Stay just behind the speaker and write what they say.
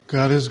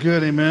God is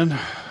good, amen.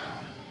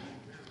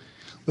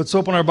 Let's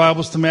open our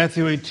Bibles to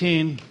Matthew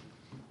 18.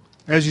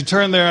 As you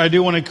turn there, I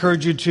do want to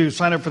encourage you to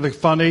sign up for the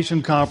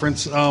Foundation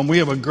Conference. We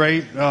have a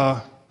great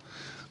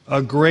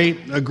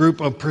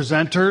group of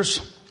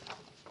presenters.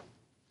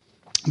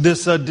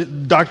 This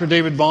Dr.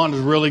 David Bond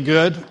is really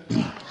good.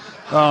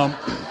 We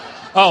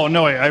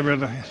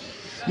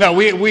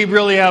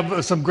really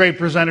have some great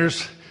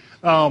presenters.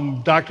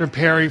 Dr.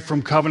 Perry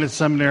from Covenant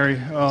Seminary.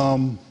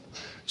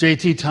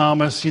 J.T.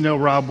 Thomas,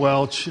 Rob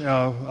Welch.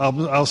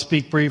 I'll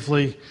speak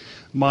briefly.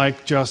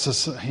 Mike,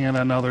 Justice, Hannah,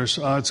 and others.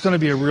 It's going to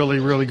be a really,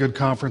 really good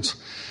conference.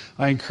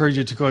 I encourage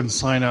you to go ahead and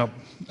sign up.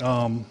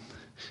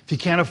 If you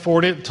can't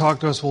afford it,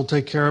 talk to us. We'll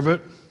take care of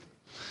it.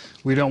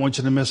 We don't want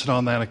you to miss it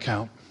on that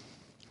account.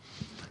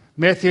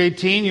 Matthew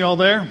 18, you all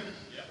there?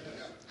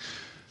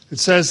 It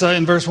says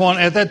in verse 1,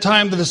 "At that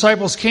time the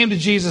disciples came to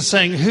Jesus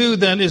saying, 'Who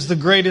then is the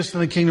greatest in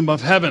the kingdom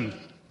of heaven?'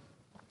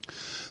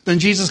 Then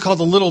Jesus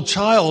called a little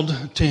child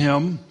to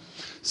him,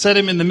 set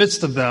him in the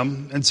midst of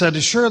them, and said,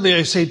 'Assuredly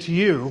I say to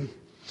you,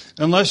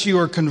 unless you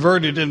are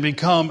converted and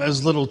become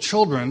as little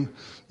children,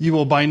 you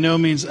will by no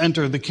means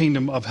enter the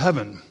kingdom of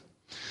heaven.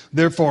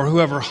 Therefore,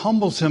 whoever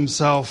humbles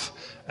himself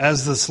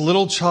as this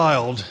little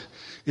child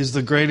is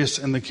the greatest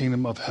in the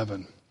kingdom of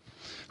heaven.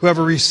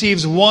 Whoever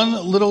receives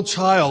one little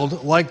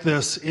child like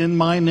this in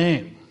my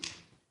name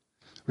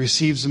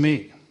receives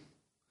me.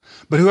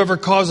 But whoever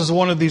causes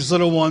one of these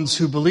little ones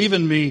who believe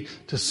in me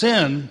to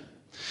sin,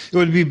 it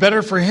would be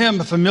better for him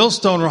if a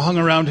millstone were hung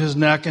around his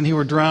neck and he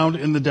were drowned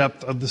in the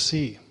depth of the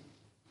sea.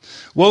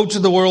 Woe to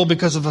the world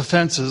because of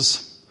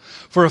offenses,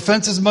 for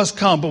offenses must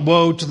come, but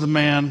woe to the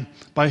man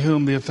by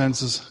whom the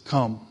offenses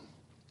come.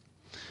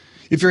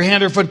 If your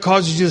hand or foot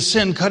causes you to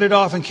sin, cut it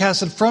off and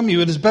cast it from you.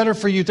 It is better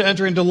for you to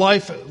enter into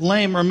life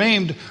lame or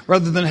maimed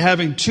rather than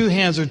having 2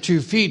 hands or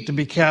 2 feet to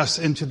be cast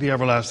into the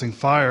everlasting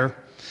fire.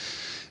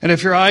 And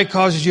if your eye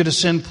causes you to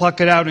sin, pluck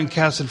it out and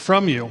cast it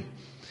from you.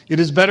 It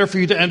is better for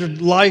you to enter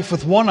life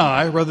with 1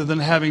 eye rather than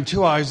having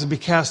 2 eyes to be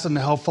cast into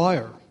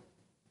hellfire.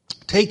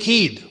 Take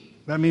heed,'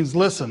 that means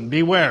listen,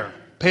 beware,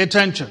 pay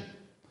attention,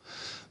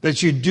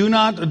 'that you do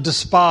not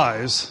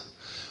despise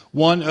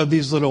one of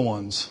these little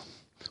ones.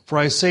 For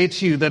I say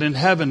to you that in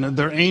heaven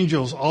their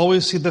angels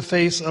always see the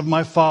face of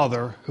my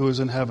Father who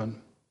is in heaven.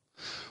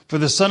 For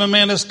the Son of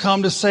Man has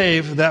come to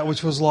save that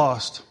which was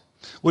lost.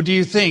 What do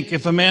you think?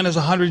 If a man has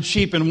 100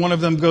 sheep and one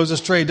of them goes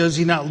astray, does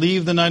he not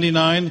leave the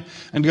 99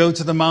 and go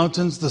to the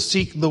mountains to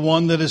seek the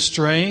one that is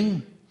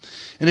straying?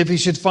 And if he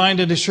should find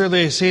it,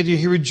 assuredly I say to you,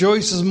 he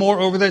rejoices more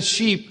over that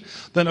sheep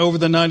than over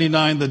the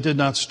 99 that did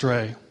not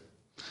stray.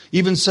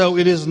 Even so,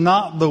 it is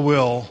not the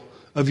will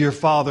of your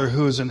Father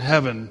who is in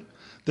heaven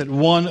that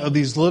one of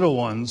these little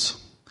ones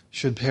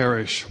should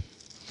perish.'"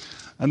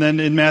 And then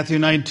in Matthew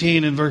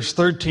 19 and verse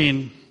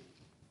 13,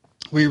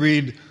 we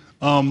read,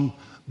 "Then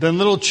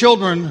little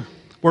children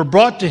were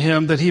brought to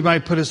him that he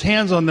might put his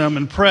hands on them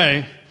and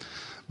pray,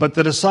 but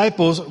the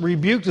disciples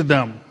rebuked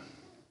them.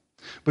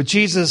 But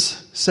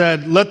Jesus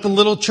said, 'Let the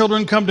little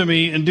children come to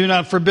me, and do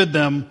not forbid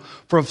them,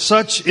 for of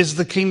such is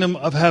the kingdom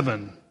of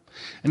heaven.'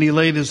 And he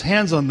laid his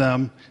hands on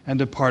them and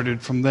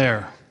departed from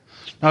there."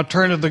 Now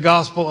turn to the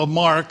Gospel of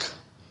Mark,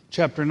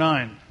 chapter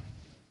 9.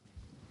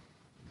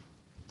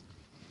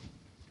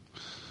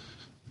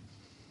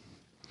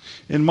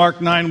 In Mark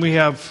 9, we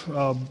have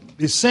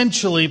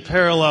essentially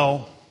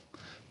parallel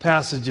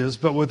passages,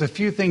 but with a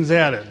few things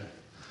added.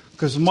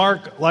 Because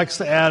Mark likes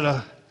to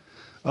add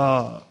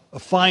a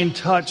fine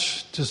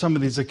touch to some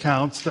of these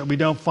accounts that we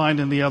don't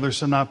find in the other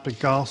synoptic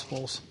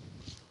Gospels.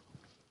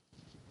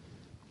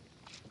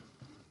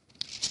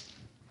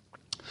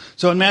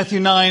 So in Matthew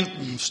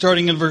 9,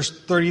 starting in verse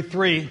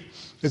 33,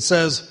 it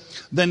says,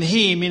 "Then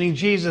he," meaning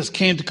Jesus,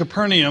 "came to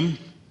Capernaum,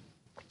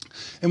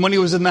 and when he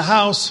was in the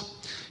house,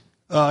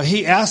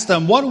 he asked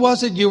them, 'What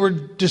was it you were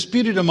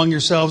disputed among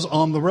yourselves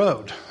on the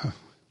road?'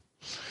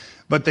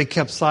 But they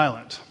kept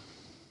silent."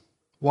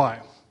 Why?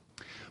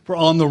 "For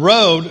on the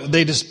road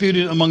they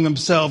disputed among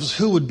themselves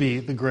who would be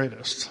the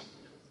greatest."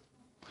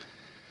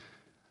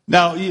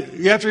 Now,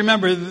 you have to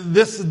remember,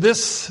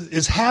 this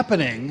is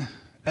happening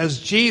as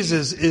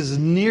Jesus is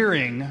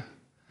nearing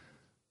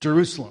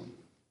Jerusalem,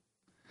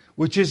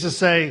 which is to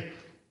say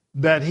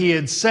that he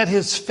had set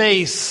his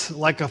face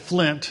like a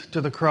flint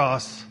to the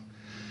cross,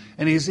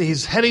 and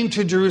he's heading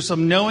to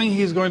Jerusalem knowing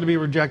he's going to be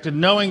rejected,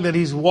 knowing that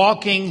he's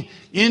walking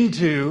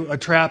into a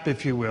trap,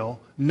 if you will,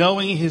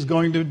 knowing he's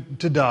going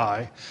to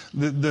die.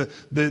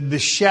 The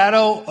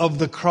shadow of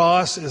the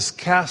cross is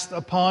cast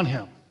upon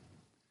him.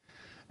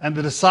 And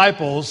the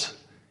disciples,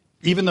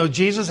 even though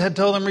Jesus had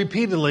told them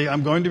repeatedly,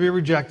 "I'm going to be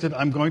rejected,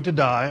 I'm going to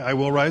die, I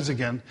will rise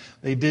again,"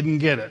 they didn't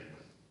get it.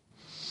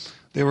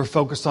 They were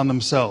focused on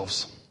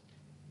themselves.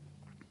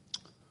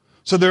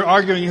 So they're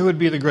arguing who would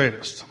be the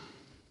greatest.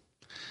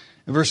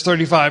 In verse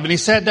 35, "And he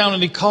sat down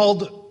and he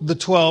called the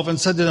 12 and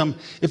said to them,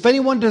 'If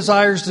anyone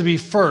desires to be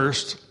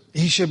first,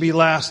 he should be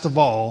last of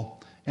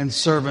all and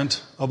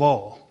servant of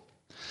all.'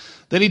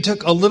 Then he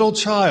took a little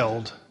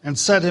child and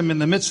set him in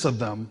the midst of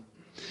them.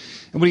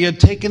 And when he had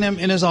taken him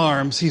in his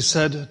arms, he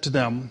said to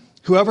them,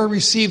 Whoever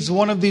receives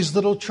one of these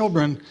little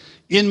children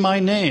in my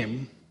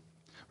name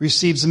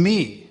receives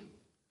me.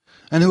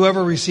 And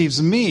whoever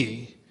receives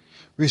me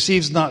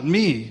receives not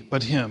me,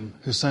 but him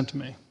who sent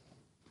me.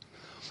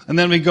 And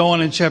then we go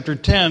on in chapter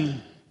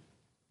 10,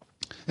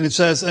 and it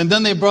says, and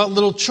then they brought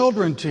little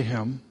children to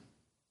him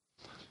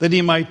that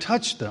he might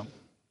touch them,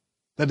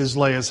 that is,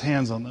 lay his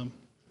hands on them.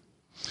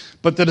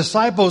 But the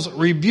disciples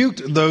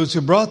rebuked those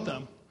who brought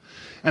them.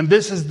 And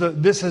this is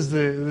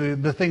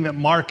the thing that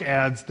Mark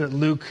adds that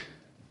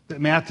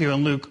Matthew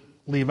and Luke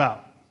leave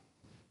out.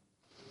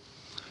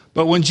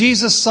 But when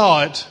Jesus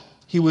saw it,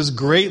 he was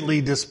greatly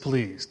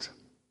displeased,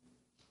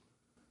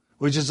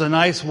 which is a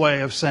nice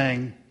way of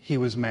saying he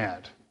was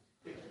mad.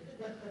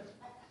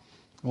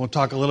 We'll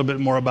talk a little bit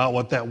more about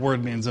what that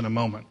word means in a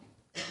moment.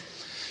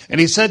 And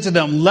he said to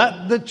them,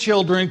 let the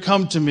children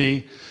come to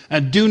me,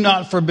 and do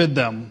not forbid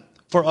them,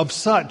 for of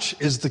such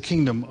is the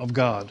kingdom of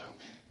God.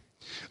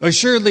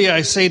 Assuredly,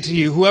 I say to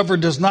you, whoever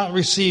does not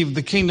receive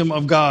the kingdom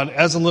of God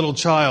as a little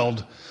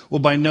child will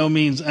by no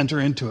means enter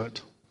into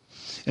it.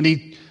 And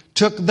he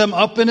took them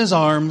up in his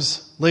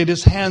arms, laid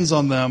his hands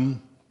on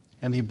them,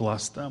 and he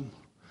blessed them.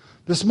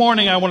 This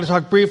morning, I want to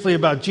talk briefly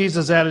about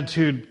Jesus'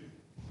 attitude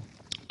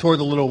toward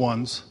the little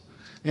ones.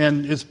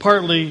 And it's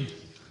partly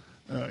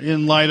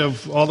in light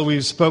of all that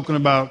we've spoken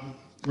about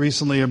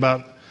recently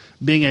about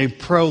being a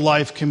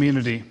pro-life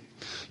community.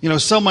 You know,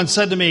 someone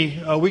said to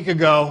me a week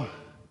ago,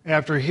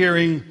 after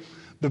hearing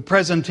the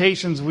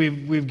presentations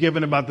we've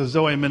given about the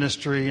Zoe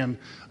ministry and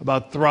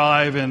about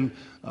Thrive and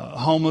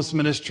homeless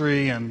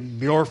ministry and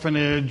the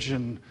orphanage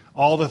and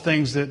all the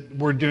things that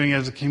we're doing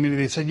as a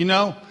community, they said, you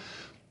know,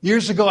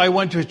 years ago I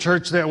went to a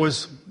church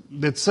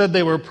that said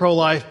they were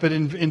pro-life, but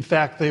in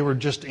fact they were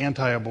just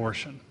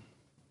anti-abortion.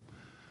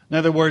 In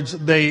other words,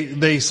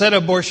 they said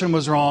abortion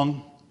was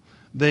wrong,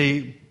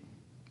 they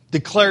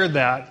declared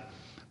that,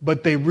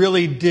 but they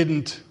really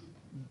didn't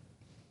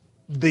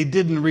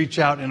reach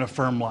out and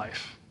affirm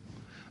life.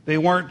 They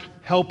weren't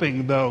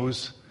helping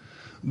those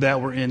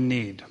that were in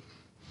need.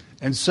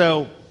 And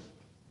so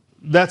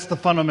that's the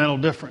fundamental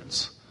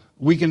difference.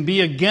 We can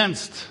be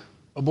against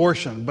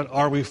abortion, but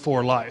are we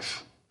for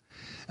life?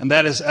 And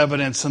that is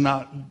evidence in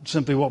not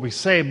simply what we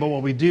say, but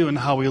what we do and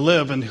how we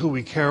live and who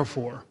we care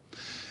for.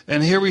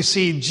 And here we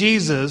see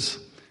Jesus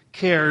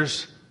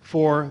cares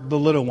for the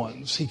little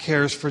ones. He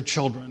cares for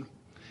children.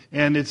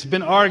 And it's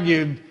been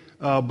argued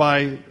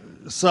by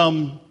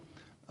some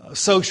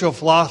social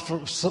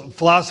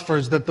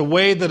philosophers that the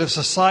way that a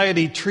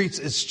society treats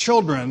its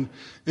children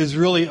is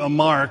really a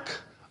mark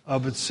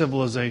of its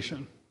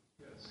civilization.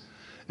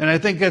 And I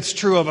think that's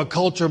true of a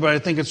culture, but I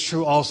think it's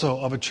true also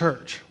of a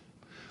church.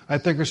 I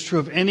think it's true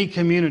of any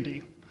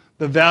community.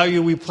 The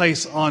value we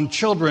place on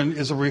children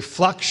is a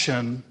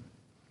reflection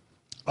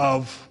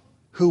of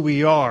who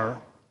we are.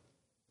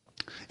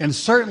 And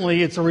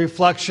certainly it's a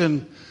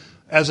reflection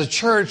as a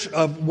church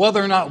of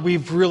whether or not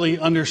we've really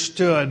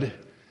understood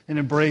and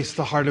embraced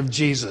the heart of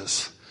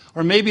Jesus.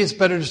 Or maybe it's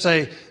better to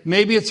say,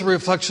 maybe it's a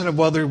reflection of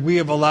whether we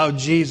have allowed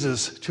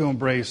Jesus to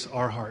embrace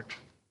our heart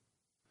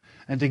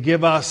and to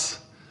give us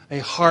a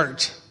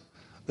heart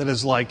that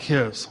is like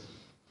his.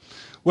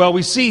 Well,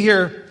 we see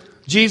here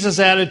Jesus'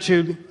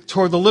 attitude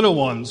toward the little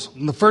ones.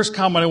 And the first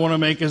comment I want to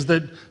make is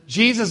that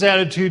Jesus'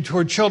 attitude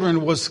toward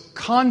children was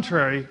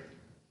contrary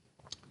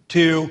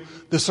to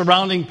the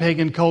surrounding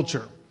pagan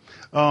culture.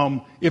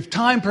 If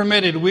time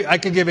permitted, I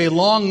could give a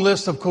long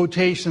list of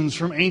quotations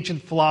from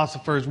ancient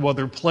philosophers,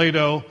 whether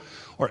Plato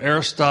or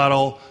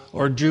Aristotle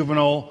or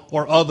Juvenal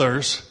or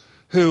others,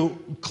 who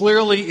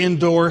clearly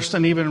endorsed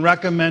and even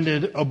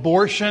recommended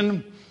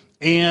abortion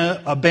and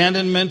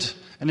abandonment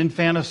and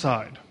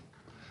infanticide.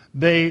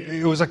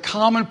 It was a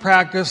common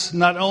practice,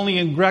 not only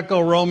in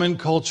Greco-Roman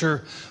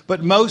culture,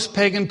 but most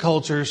pagan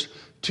cultures,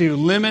 to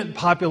limit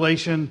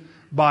population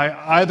by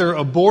either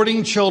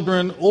aborting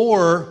children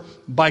or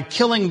by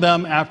killing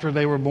them after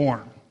they were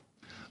born.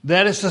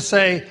 That is to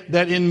say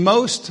that in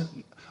most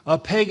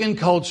pagan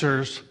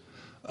cultures,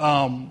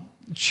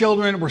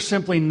 children were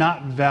simply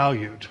not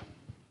valued.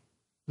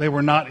 They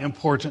were not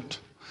important.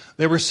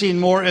 They were seen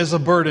more as a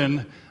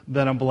burden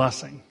than a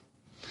blessing.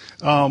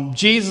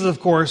 Jesus, of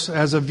course,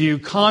 has a view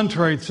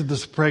contrary to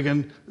this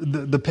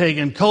the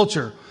pagan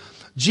culture.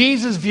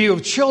 Jesus' view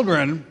of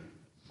children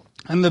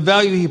and the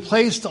value he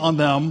placed on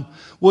them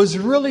was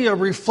really a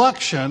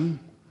reflection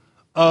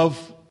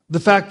of the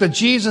fact that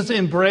Jesus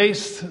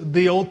embraced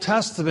the Old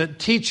Testament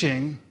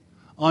teaching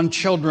on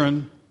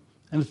children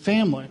and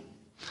family.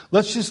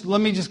 Let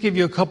me just give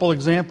you a couple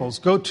examples.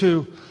 Go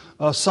to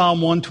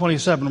Psalm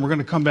 127. We're going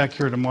to come back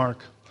here to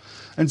Mark.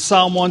 In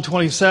Psalm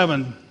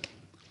 127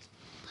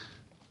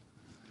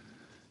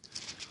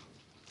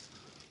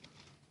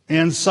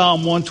 and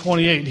Psalm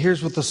 128,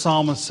 here's what the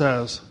psalmist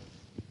says.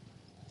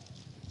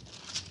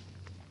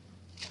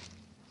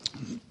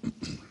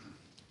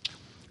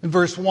 In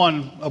verse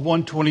 1 of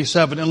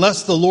 127,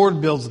 unless the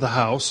Lord builds the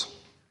house,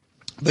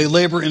 they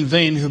labor in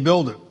vain who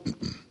build it.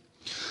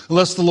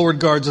 Unless the Lord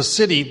guards a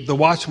city, the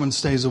watchman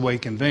stays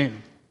awake in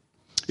vain.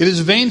 It is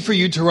vain for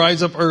you to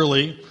rise up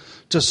early,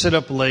 to sit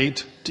up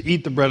late, to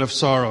eat the bread of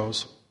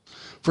sorrows.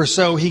 For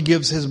so he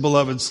gives his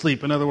beloved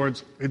sleep. In other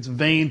words, it's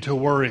vain to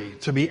worry,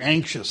 to be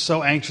anxious,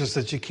 so anxious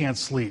that you can't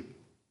sleep.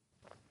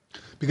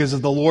 Because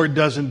if the Lord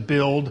doesn't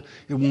build,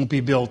 it won't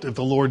be built. If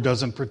the Lord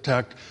doesn't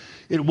protect,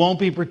 it won't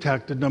be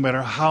protected, no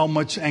matter how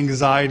much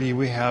anxiety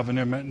we have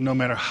and no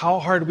matter how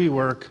hard we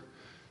work.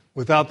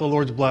 Without the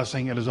Lord's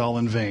blessing, it is all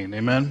in vain.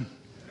 Amen?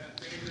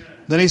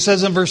 Then he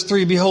says in verse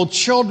 3, behold,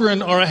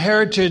 children are a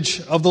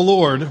heritage of the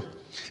Lord,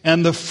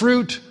 and the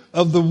fruit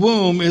of the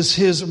womb is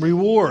his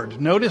reward.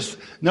 Notice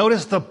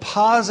the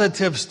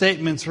positive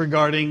statements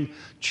regarding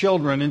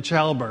children in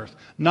childbirth.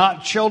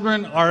 Not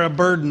children are a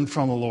burden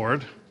from the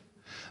Lord.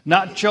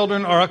 Not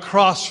children are a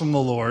cross from the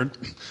Lord.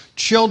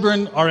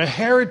 Children are a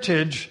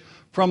heritage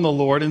from the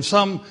Lord. And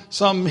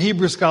some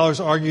Hebrew scholars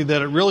argue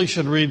that it really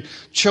should read,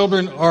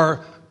 children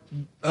are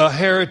a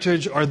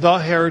heritage or the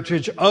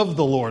heritage of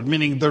the Lord,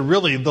 meaning they're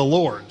really the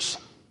Lord's.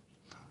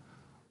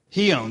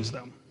 He owns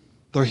them.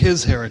 They're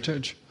his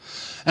heritage.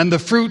 And the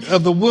fruit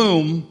of the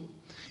womb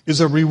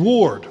is a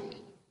reward.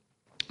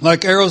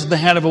 Like arrows in the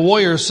hand of a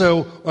warrior,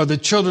 so are the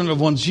children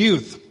of one's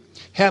youth.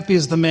 Happy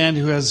is the man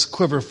who has a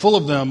quiver full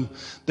of them.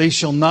 They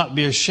shall not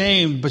be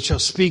ashamed, but shall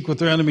speak with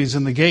their enemies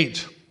in the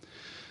gate.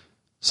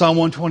 Psalm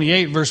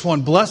 128, verse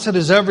 1, blessed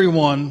is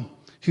everyone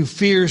who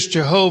fears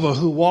Jehovah,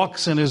 who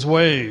walks in his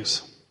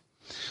ways.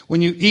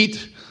 When you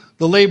eat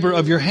the labor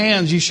of your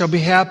hands, you shall be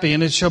happy,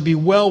 and it shall be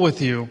well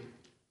with you.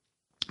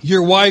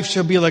 Your wife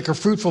shall be like a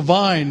fruitful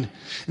vine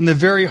in the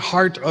very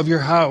heart of your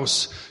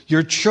house.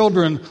 Your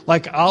children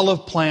like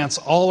olive plants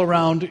all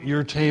around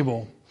your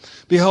table.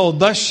 Behold,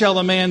 thus shall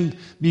a man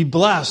be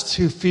blessed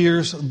who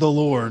fears the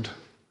Lord.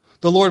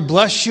 The Lord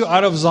bless you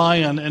out of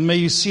Zion, and may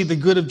you see the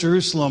good of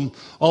Jerusalem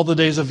all the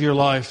days of your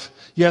life.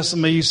 Yes,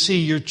 and may you see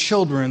your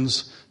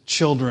children's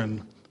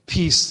children.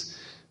 Peace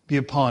be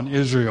upon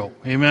Israel.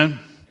 Amen.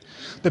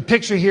 The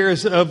picture here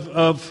is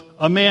of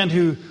a man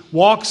who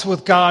walks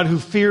with God, who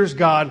fears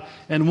God,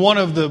 and one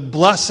of the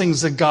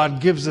blessings that God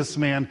gives this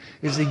man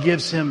is he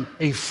gives him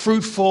a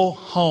fruitful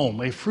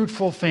home, a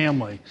fruitful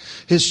family.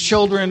 His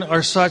children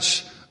are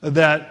such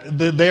that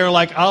they are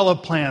like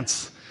olive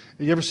plants.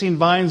 Have you ever seen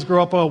vines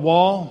grow up a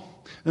wall?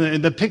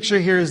 The picture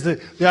here is the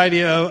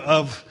idea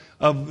of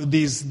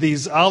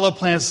these olive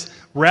plants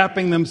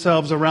wrapping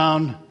themselves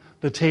around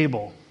the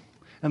table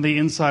and the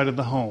inside of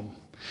the home.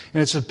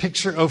 And it's a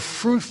picture of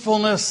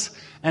fruitfulness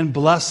and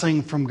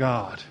blessing from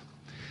God.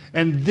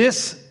 And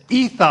this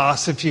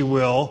ethos, if you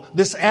will,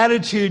 this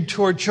attitude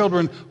toward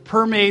children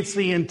permeates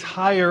the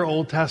entire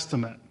Old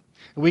Testament.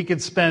 We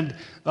could spend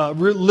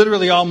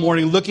literally all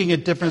morning looking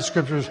at different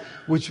scriptures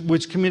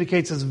which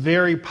communicates this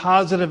very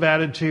positive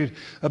attitude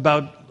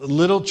about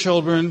little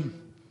children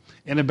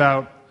and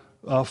about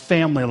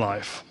family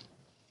life.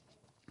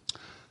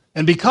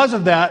 And because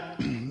of that,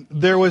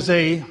 there was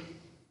a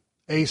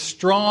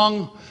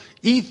strong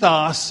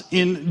ethos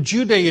in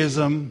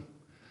Judaism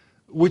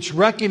which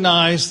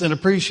recognized and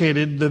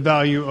appreciated the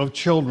value of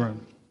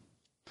children.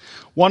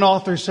 One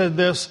author said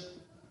this,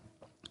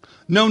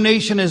 no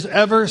nation has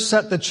ever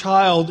set the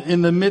child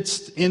in the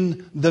midst,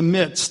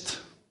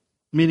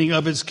 meaning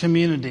of its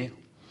community,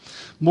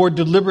 more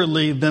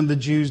deliberately than the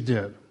Jews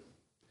did.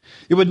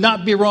 It would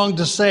not be wrong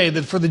to say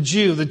that for the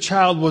Jew, the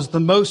child was the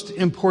most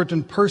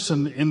important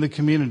person in the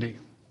community.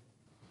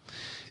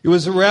 It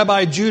was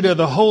Rabbi Judah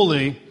the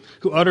Holy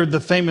who uttered the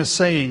famous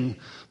saying,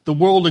 the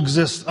world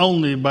exists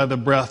only by the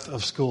breath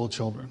of school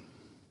children.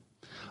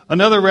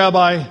 Another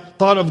rabbi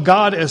thought of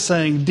God as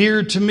saying,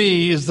 dearer to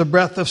me is the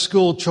breath of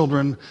school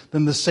children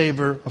than the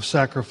savor of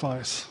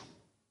sacrifice.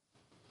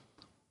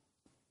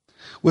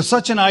 With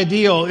such an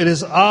ideal, it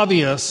is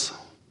obvious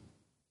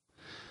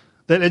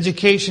that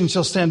education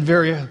shall stand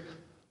very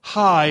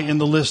high in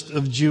the list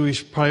of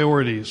Jewish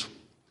priorities.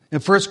 In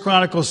 1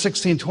 Chronicles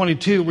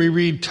 16:22, we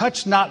read,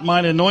 touch not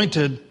mine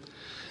anointed.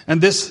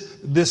 And this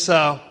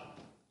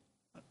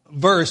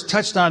verse,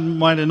 touch not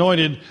mine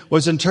anointed,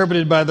 was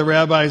interpreted by the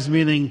rabbis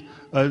meaning,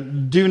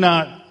 do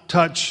not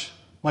touch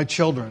my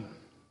children.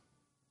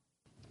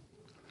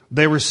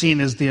 They were seen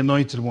as the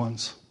anointed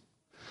ones.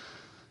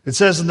 It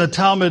says in the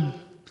Talmud,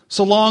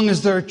 so long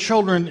as there are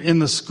children in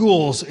the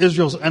schools,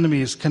 Israel's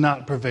enemies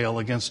cannot prevail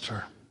against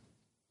her.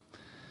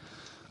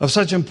 Of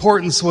such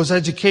importance was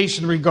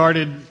education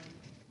regarded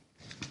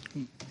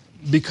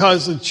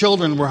because the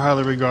children were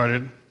highly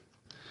regarded.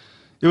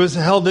 It was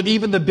held that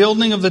even the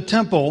building of the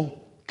temple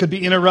could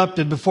be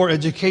interrupted before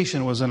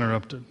education was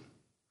interrupted.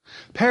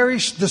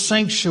 Perish the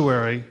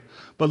sanctuary,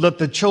 but let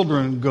the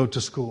children go to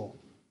school.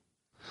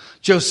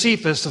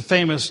 Josephus, a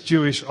famous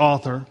Jewish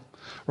author,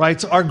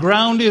 writes, our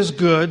ground is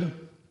good,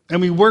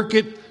 and we work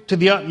it to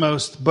the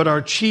utmost, but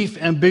our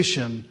chief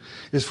ambition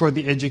is for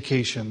the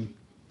education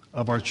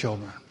of our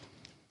children.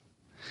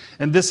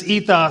 And this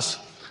ethos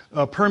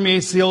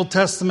permeates the Old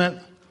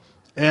Testament,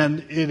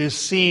 and it is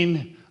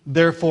seen,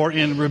 therefore,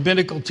 in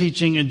rabbinical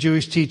teaching and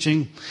Jewish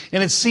teaching.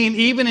 And it's seen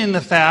even in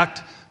the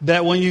fact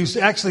that when you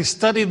actually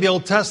study the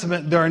Old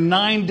Testament, there are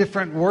 9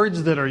 different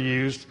words that are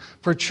used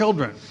for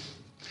children.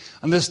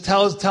 And this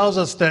tells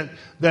us that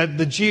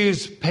the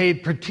Jews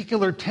paid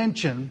particular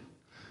attention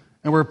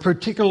and were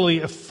particularly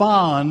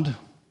fond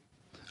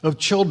of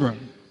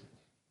children.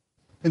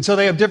 And so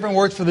they have different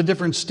words for the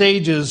different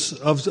stages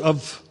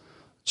of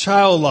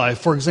child life.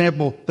 For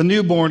example, the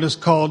newborn is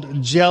called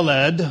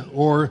Jeled,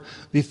 or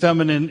the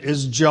feminine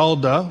is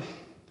Jalda.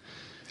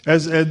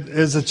 As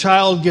a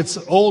child gets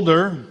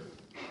older,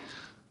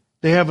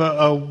 they have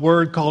a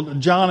word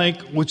called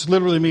Jonik, which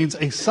literally means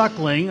a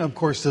suckling. Of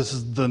course, this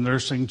is the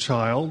nursing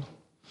child.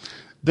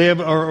 They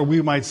have, or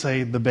we might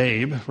say the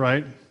babe,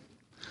 right?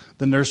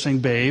 The nursing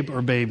babe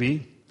or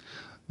baby.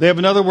 They have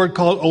another word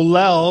called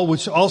Olel,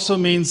 which also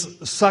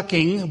means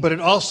sucking, but it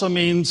also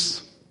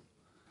means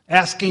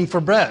asking for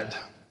bread.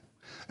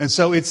 And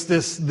so it's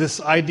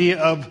this idea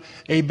of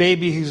a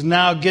baby who's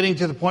now getting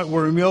to the point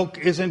where milk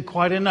isn't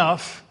quite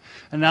enough,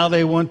 and now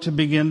they want to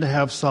begin to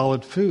have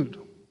solid food.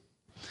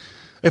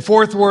 A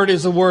fourth word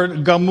is the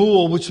word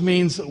gamul, which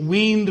means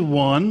weaned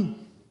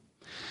one.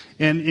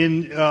 And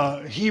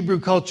in Hebrew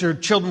culture,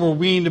 children were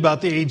weaned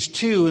about the age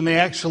 2, and they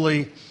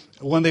actually,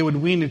 when they would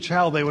wean a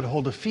child, they would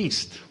hold a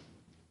feast,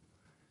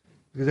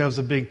 because that was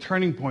a big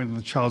turning point in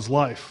the child's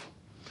life.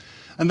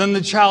 And then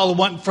the child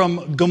went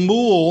from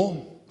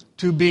gamul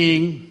to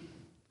being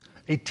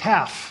a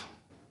taf.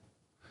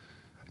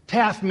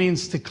 Taf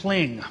means to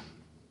cling.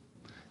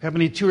 Have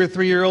any 2 or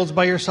 3-year-olds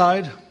by your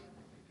side?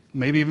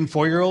 Maybe even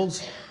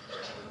 4-year-olds?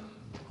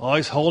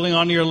 Always holding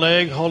onto your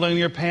leg, holding on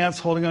your pants,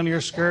 holding onto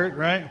your skirt,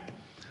 right?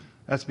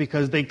 That's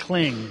because they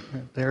cling.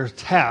 They're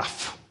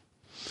taf.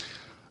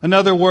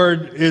 Another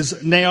word is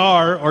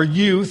ne'ar, or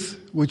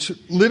youth, which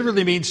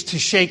literally means to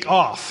shake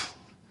off.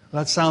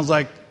 That sounds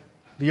like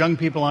the young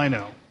people I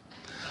know.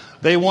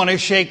 They want to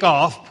shake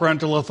off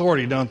parental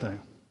authority, don't they?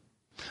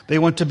 They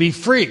want to be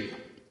free.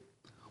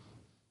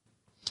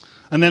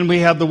 And then we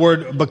have the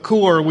word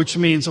bakur, which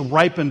means a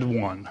ripened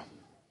one.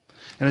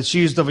 And it's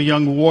used of a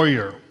young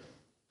warrior.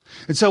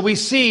 And so we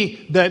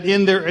see that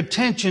in their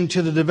attention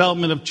to the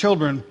development of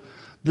children,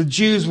 the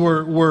Jews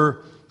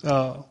were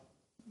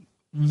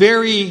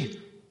very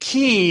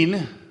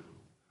keen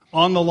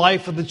on the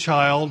life of the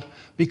child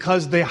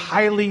because they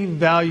highly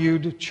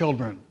valued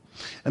children.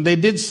 And they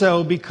did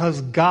so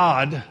because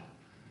God,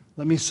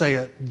 let me say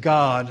it,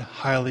 God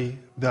highly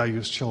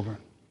values children.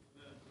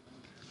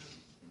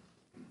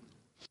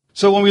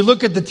 So when we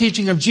look at the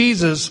teaching of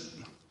Jesus,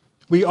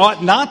 we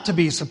ought not to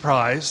be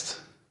surprised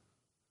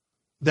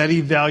that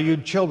he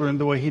valued children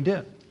the way he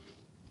did.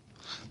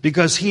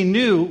 Because he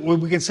knew, what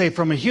we can say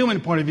from a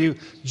human point of view,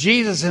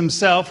 Jesus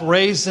himself,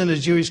 raised in a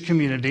Jewish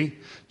community,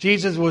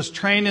 Jesus was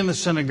trained in the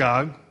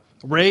synagogue,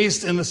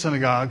 raised in the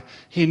synagogue,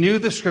 he knew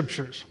the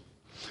scriptures.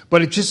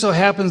 But it just so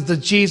happens that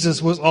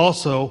Jesus was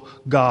also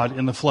God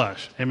in the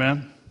flesh.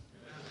 Amen?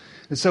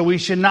 And so we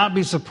should not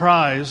be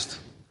surprised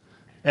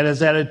at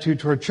his attitude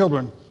toward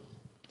children.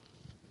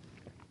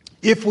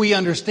 If we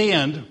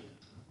understand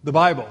the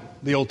Bible,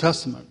 the Old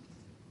Testament,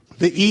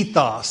 the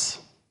ethos,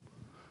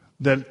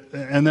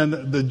 and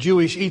then the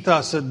Jewish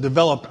ethos that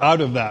developed out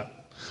of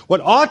that.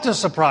 What ought to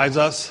surprise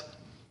us,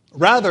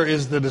 rather,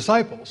 is the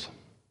disciples.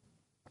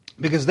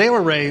 Because they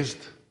were raised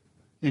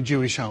in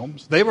Jewish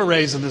homes. They were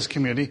raised in this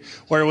community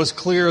where it was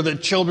clear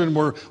that children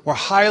were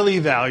highly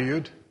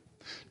valued.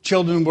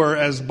 Children were,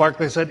 as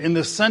Barclay said, in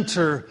the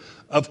center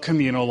of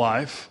communal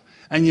life.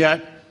 And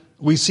yet,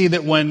 we see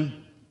that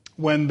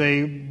when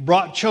they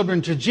brought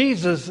children to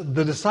Jesus,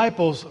 the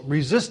disciples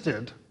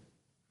resisted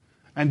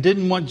and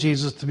didn't want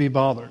Jesus to be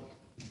bothered.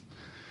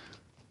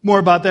 More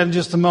about that in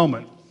just a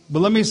moment. But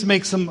let me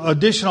make some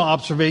additional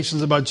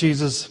observations about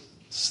Jesus'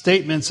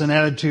 statements and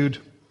attitude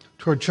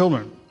toward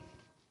children.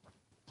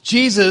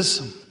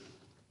 Jesus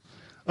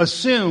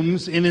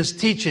assumes in his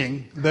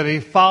teaching that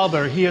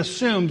he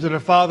assumes that a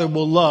father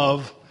will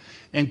love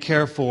and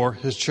care for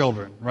his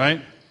children,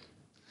 right?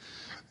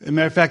 As a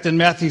matter of fact, in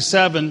Matthew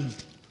 7,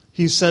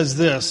 he says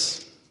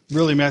this,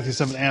 really Matthew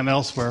 7 and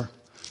elsewhere,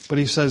 but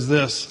he says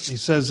this. He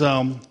says,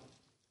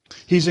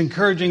 he's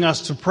encouraging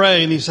us to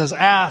pray, and he says,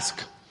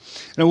 ask,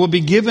 and it will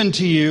be given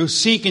to you.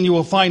 Seek, and you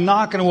will find.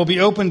 Knock, and it will be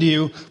opened to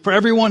you. For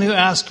everyone who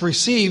asks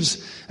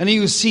receives, and he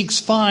who seeks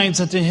finds,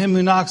 and to him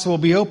who knocks it will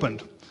be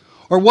opened.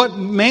 Or what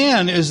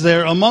man is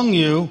there among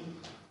you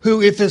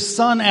who, if his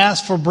son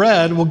asks for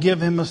bread, will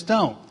give him a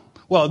stone?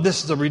 Well,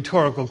 this is a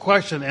rhetorical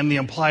question, and the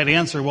implied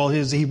answer, well,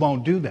 is he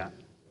won't do that.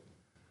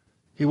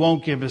 He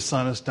won't give his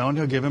son a stone,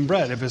 he'll give him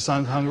bread. If his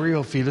son's hungry,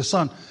 he'll feed his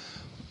son.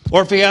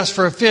 Or if he asks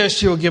for a fish,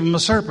 he will give him a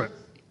serpent.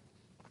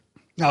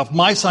 Now, if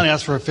my son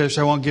asks for a fish,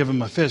 I won't give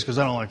him a fish because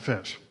I don't like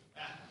fish.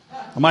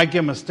 I might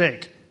give him a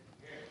steak,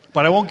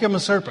 but I won't give him a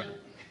serpent.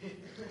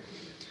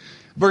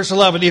 Verse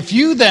 11, if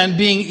you then,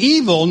 being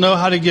evil, know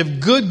how to give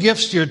good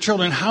gifts to your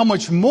children, how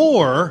much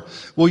more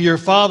will your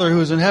Father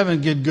who is in heaven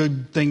give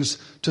good things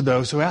to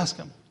those who ask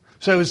him?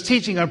 So his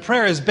teaching on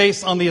prayer is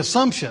based on the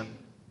assumption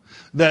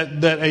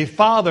that a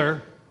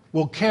father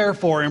will care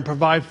for and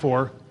provide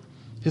for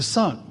his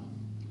son.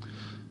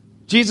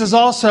 Jesus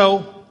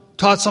also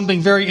taught something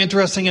very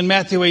interesting in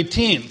Matthew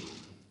 18.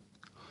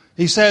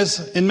 He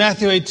says in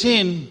Matthew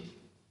 18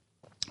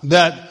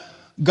 that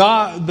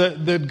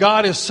that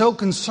God is so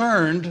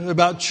concerned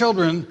about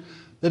children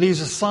that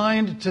He's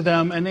assigned to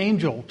them an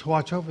angel to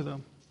watch over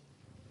them.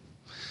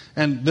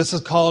 And this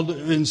is called,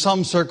 in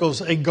some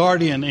circles, a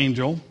guardian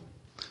angel.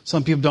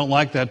 Some people don't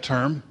like that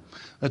term.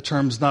 That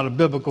term's not a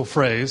biblical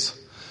phrase.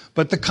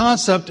 But the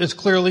concept is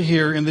clearly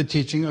here in the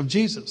teaching of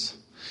Jesus.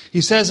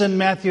 He says in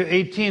Matthew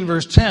 18,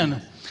 verse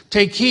 10,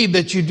 "Take heed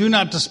that you do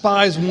not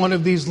despise one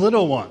of these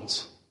little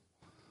ones."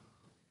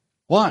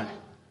 Why?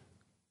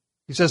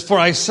 He says, "For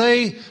I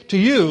say to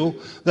you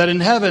that in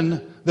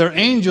heaven their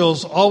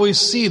angels always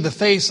see the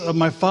face of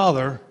my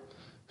Father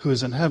who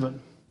is in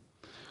heaven."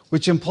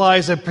 Which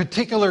implies a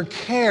particular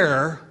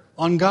care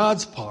on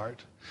God's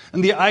part.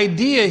 And the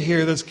idea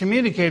here that's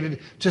communicated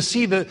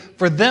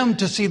for them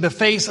to see the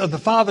face of the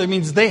Father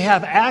means they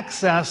have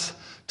access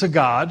to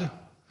God.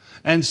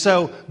 And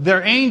so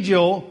their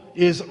angel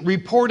is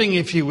reporting,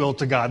 if you will,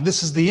 to God.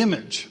 This is the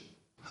image.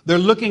 They're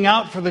looking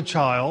out for the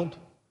child,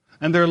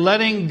 and they're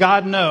letting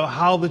God know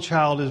how the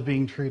child is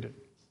being treated.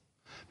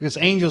 Because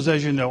angels,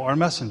 as you know, are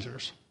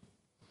messengers.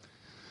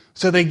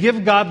 So they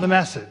give God the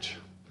message.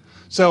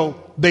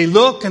 So they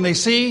look and they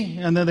see,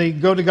 and then they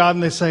go to God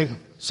and they say,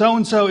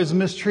 so-and-so is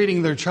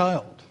mistreating their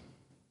child.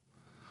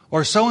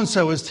 Or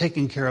so-and-so is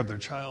taking care of their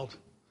child.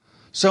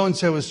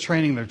 So-and-so is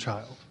training their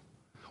child.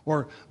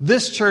 Or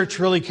this church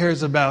really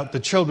cares about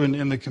the children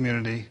in the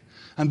community,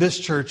 and this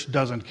church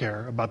doesn't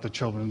care about the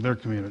children in their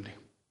community.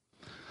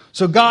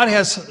 So God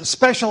has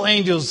special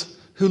angels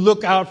who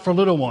look out for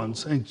little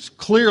ones, and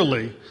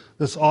clearly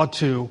this ought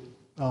to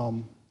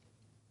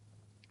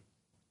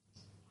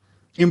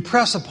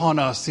impress upon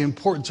us the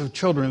importance of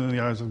children in the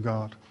eyes of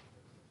God.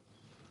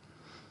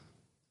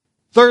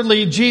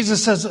 Thirdly,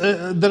 Jesus says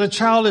that a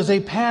child is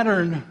a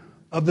pattern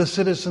of the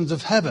citizens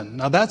of heaven.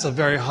 Now that's a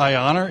very high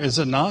honor, is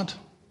it not?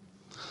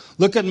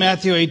 Look at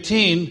Matthew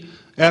 18,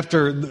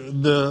 after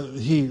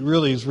he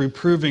really is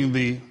reproving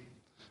the...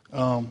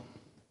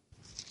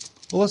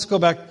 let's go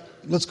back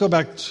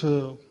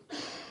to...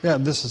 Yeah,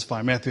 this is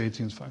fine. Matthew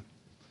 18 is fine.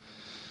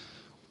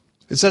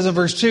 It says in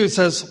verse 2,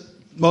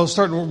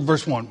 start in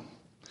verse 1.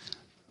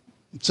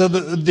 So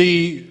at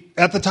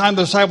the time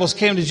the disciples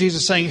came to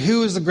Jesus saying,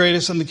 "Who is the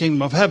greatest in the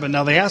kingdom of heaven?"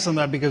 Now they asked them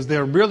that because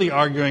they're really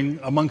arguing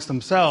amongst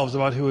themselves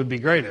about who would be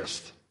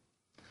greatest.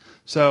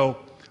 So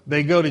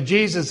they go to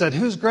Jesus and said,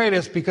 "Who's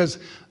greatest?" Because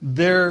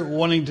they're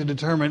wanting to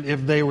determine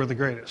if they were the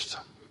greatest.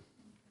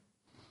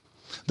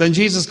 Then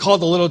Jesus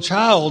called the little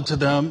child to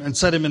them and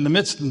set him in the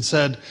midst and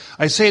said,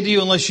 "I say to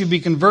you, unless you be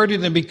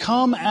converted and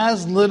become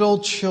as little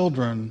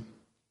children,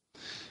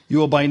 you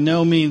will by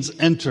no means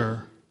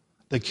enter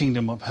the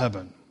kingdom of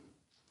heaven.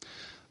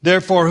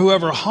 Therefore,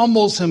 whoever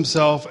humbles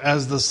himself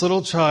as this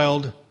little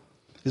child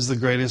is the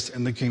greatest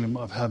in the kingdom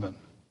of heaven."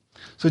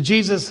 So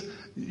Jesus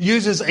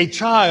uses a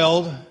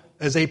child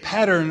as a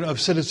pattern of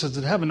citizens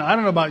of heaven. I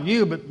don't know about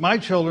you, but my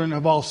children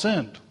have all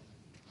sinned.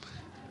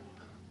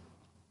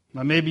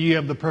 Now, maybe you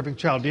have the perfect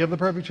child. Do you have the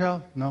perfect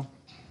child? No?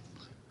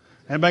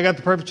 Anybody got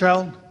the perfect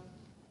child?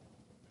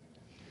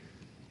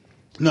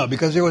 No,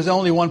 because there was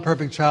only one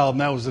perfect child,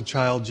 and that was the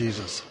child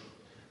Jesus.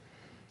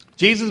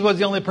 Jesus was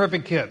the only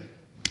perfect kid.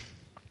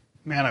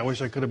 Man, I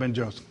wish I could have been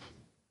Joseph.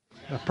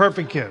 A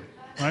perfect kid,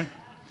 right?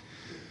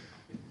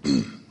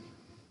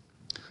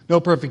 No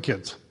perfect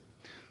kids.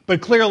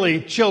 But clearly,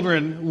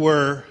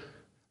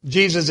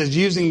 Jesus is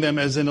using them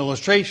as an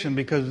illustration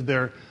because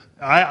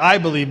I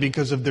believe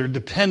because of their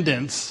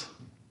dependence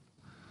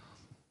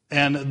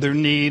and their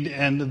need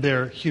and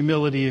their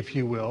humility, if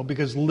you will,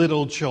 because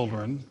little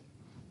children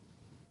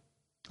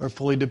are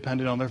fully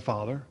dependent on their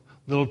father.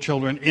 Little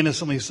children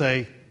innocently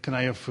say, "Can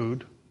I have food?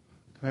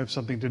 Can I have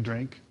something to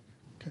drink?"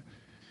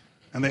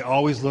 And they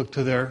always look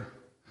to their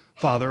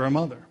father or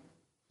mother.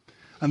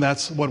 And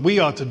that's what we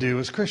ought to do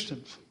as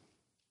Christians.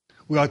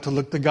 We ought to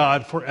look to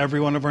God for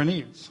every one of our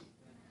needs,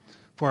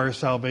 for our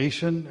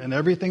salvation and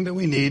everything that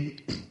we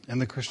need in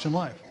the Christian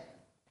life,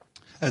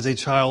 as a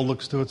child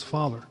looks to its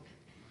father.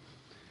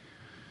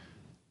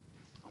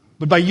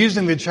 But by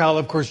using the child,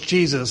 of course,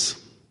 Jesus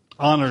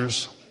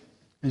honors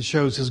and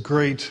shows his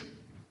great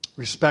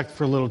respect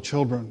for little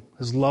children,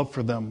 his love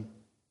for them.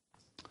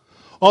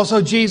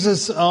 Also,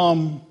 Jesus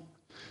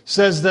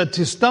says that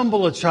to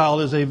stumble a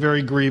child is a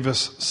very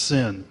grievous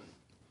sin.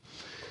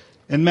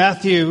 In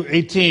Matthew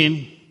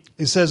 18,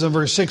 it says in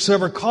verse 6,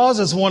 "Whoever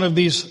causes one of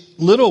these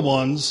little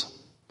ones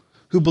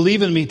who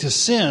believe in me to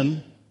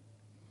sin,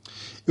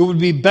 it would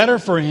be better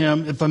for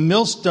him if a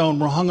millstone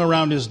were hung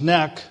around his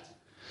neck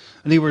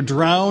and he were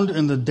drowned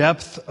in the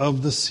depth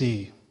of the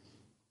sea."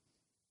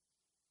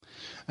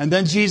 And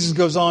then Jesus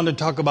goes on to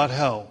talk about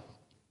hell.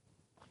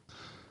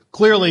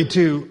 Clearly,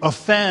 to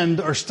offend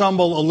or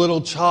stumble a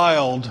little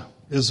child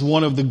is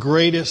one of the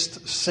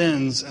greatest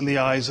sins in the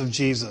eyes of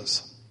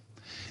Jesus.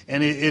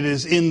 And it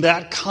is in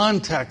that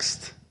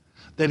context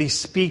that he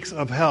speaks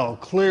of hell,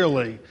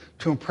 clearly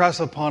to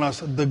impress upon us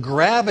the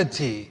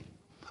gravity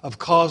of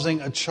causing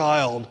a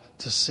child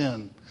to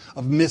sin,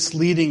 of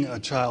misleading a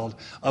child,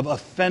 of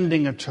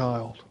offending a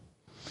child.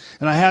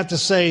 And I have to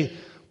say,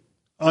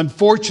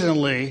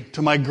 unfortunately,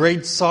 to my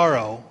great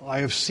sorrow, I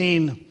have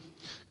seen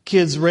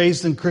kids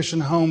raised in Christian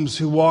homes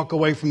who walk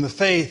away from the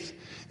faith,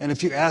 and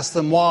if you ask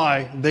them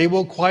why, they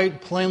will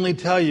quite plainly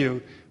tell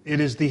you it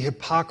is the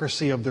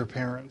hypocrisy of their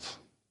parents.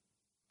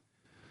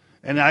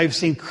 And I've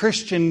seen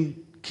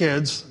Christian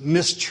kids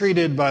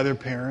mistreated by their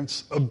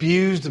parents,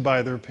 abused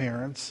by their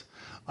parents.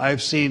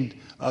 I've seen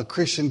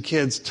Christian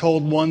kids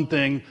told one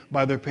thing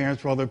by their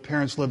parents while their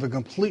parents live a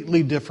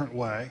completely different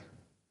way.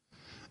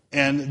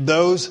 And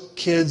those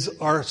kids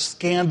are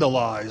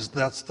scandalized.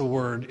 That's the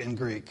word in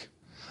Greek.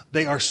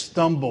 They are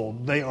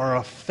stumbled. They are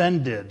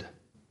offended.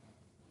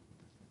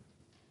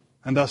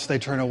 And thus they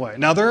turn away.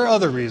 Now, there are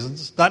other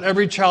reasons. Not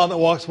every child that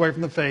walks away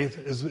from the faith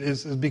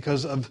is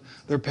because of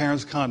their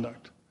parents'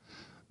 conduct.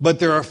 But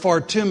there are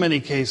far too many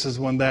cases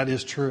when that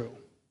is true.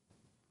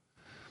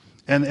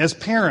 And as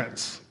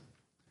parents,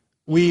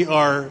 we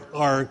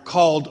are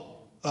called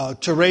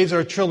to raise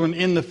our children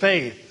in the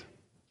faith.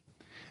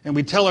 And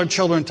we tell our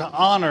children to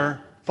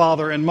honor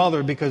father and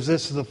mother because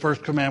this is the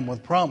first commandment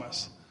with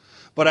promise.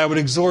 But I would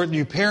exhort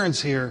you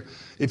parents here,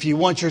 if you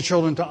want your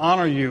children to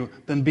honor you,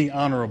 then be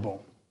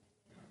honorable.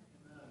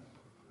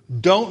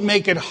 Don't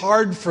make it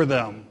hard for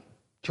them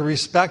to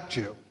respect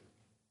you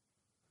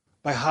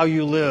by how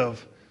you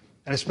live,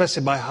 and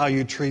especially by how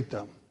you treat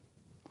them.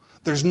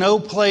 There's no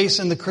place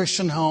in the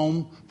Christian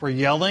home for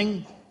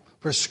yelling,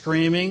 for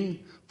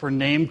screaming, for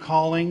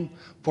name-calling,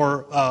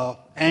 for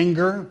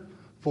anger,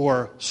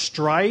 for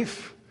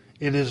strife.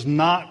 It is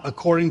not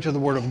according to the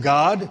Word of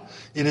God.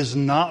 It is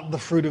not the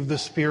fruit of the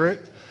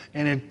Spirit,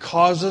 and it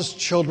causes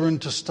children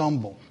to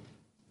stumble.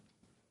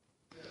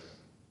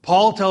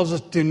 Paul tells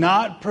us, do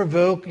not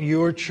provoke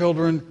your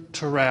children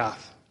to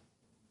wrath,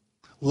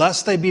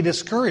 lest they be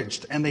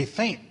discouraged and they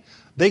faint.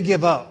 They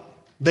give up.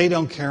 They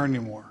don't care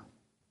anymore.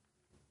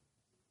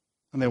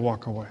 And they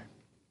walk away.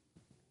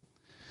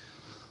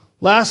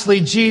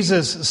 Lastly,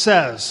 Jesus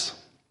says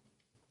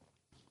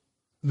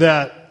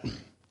that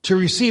to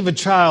receive a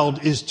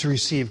child is to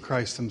receive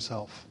Christ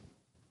himself.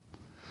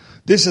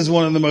 This is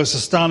one of the most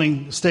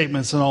astounding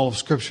statements in all of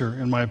Scripture,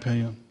 in my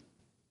opinion.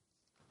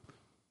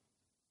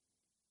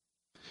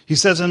 He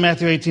says in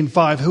Matthew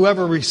 18:5,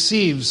 whoever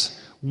receives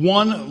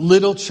one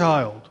little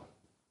child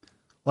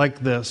like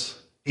this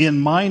in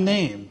my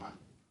name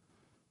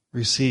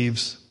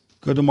receives.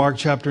 Go to Mark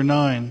chapter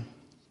 9.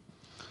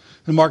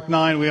 In Mark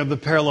 9, we have the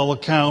parallel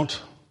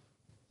account.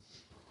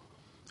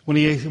 When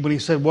he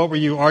said, what were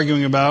you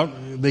arguing about?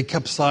 They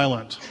kept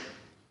silent.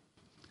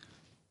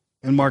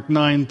 In Mark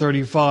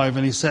 9:35,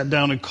 and he sat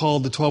down and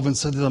called the 12 and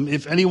said to them,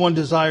 if anyone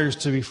desires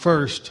to be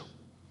first,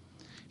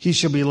 he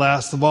shall be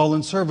last of all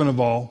and servant of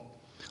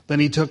all. Then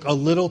he took a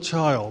little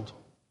child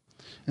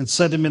and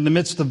set him in the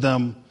midst of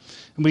them.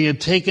 And when he had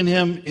taken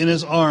him in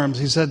his arms,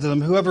 he said to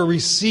them, whoever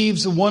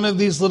receives one of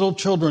these little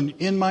children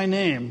in my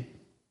name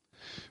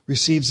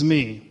receives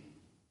me.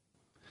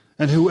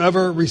 And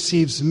whoever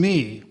receives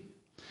me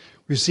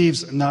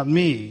receives not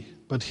me,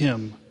 but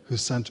him who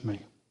sent me.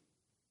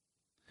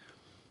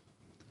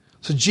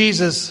 So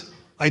Jesus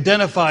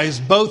identifies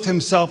both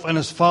himself and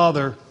his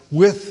Father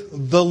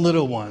with the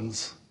little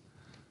ones.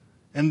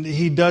 And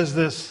he does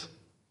this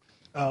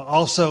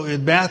also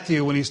in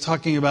Matthew when he's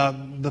talking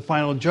about the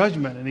final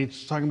judgment. And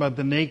he's talking about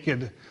the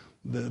naked,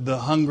 the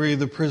hungry,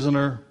 the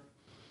prisoner.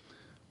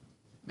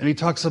 And he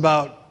talks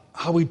about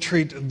how we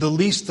treat the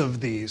least of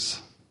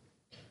these.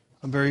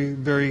 A very,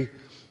 very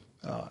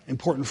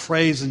important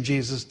phrase in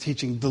Jesus'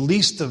 teaching, the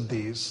least of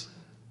these.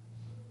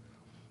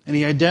 And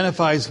he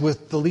identifies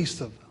with the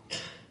least of them.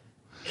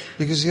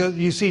 Because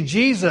you see,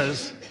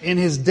 Jesus, in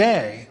his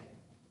day,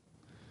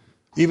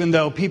 even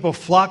though people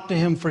flocked to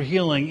him for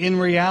healing, in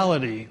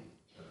reality,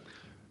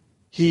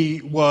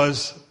 he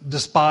was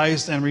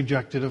despised and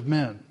rejected of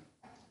men.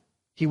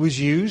 He was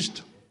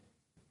used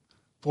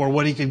for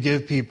what he could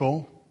give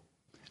people,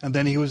 and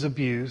then he was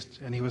abused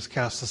and he was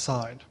cast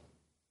aside.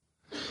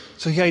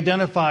 So he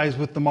identifies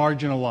with the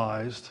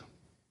marginalized,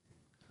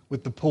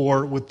 with the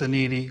poor, with the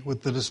needy,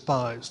 with the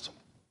despised.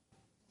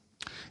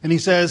 And he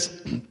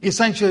says,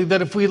 essentially,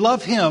 that if we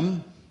love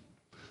him,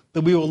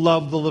 then we will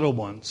love the little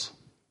ones.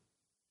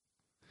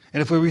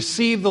 And if we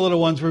receive the little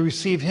ones, we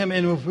receive him.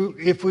 And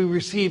if we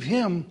receive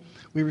him,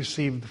 we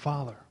receive the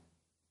Father.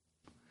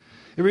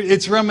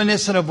 It's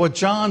reminiscent of what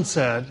John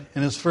said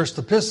in his first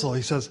epistle.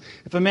 He says,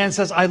 if a man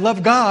says, I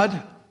love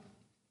God,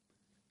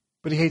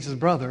 but he hates his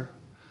brother,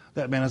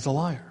 that man is a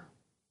liar.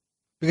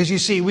 Because you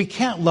see, we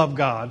can't love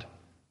God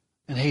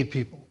and hate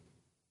people.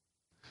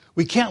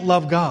 We can't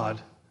love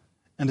God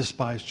and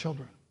despise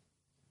children.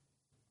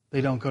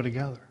 They don't go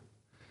together.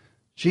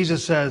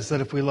 Jesus says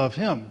that if we love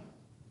him,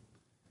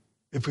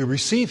 if we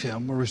receive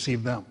him, we'll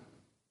receive them.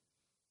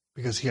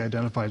 Because he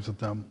identifies with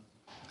them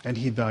and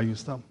he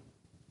values them.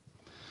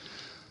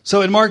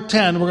 So in Mark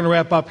 10, we're going to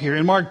wrap up here.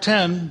 In Mark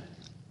 10,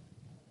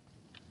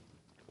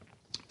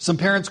 some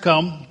parents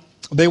come.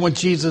 They want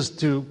Jesus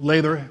to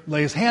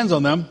lay his hands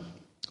on them,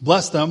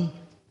 bless them.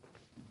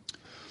 It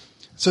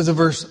says in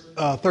verse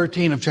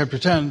 13 of chapter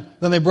 10,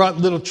 then they brought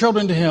little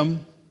children to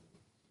him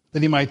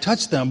that he might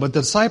touch them, but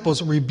the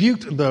disciples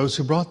rebuked those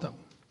who brought them.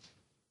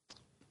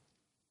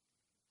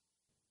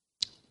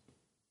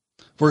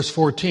 Verse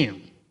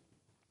 14.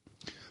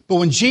 But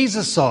when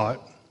Jesus saw it,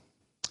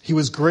 he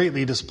was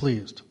greatly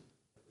displeased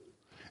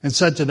and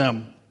said to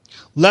them,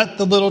 "Let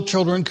the little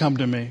children come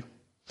to me,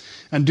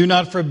 and do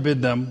not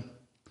forbid them,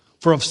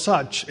 for of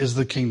such is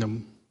the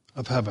kingdom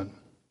of heaven.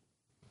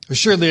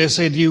 Assuredly, I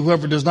say to you,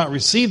 whoever does not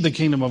receive the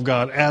kingdom of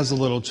God as a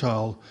little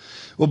child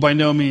will by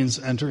no means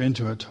enter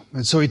into it."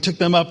 And so he took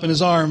them up in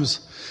his arms,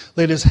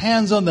 laid his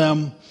hands on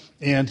them,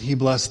 and he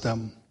blessed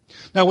them.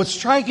 Now, what's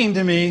striking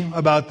to me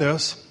about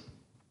this,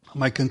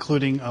 my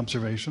concluding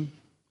observation,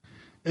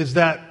 is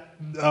that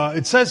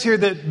it says here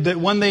that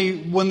when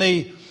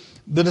the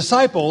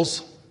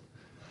disciples,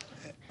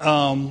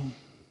 and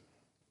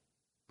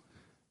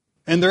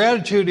their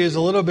attitude is a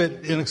little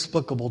bit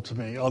inexplicable to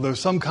me, although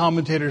some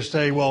commentators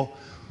say, well,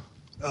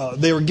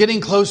 they were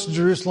getting close to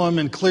Jerusalem,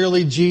 and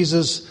clearly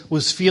Jesus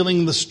was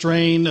feeling the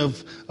strain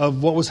of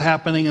what was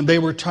happening, and they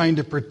were trying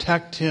to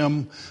protect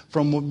him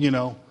from,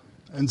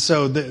 and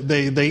so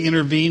they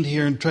intervened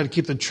here and tried to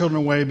keep the children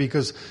away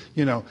because,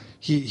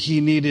 he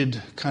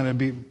needed kind of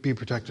be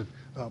protected.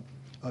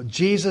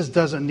 Jesus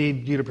doesn't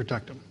need you to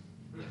protect him.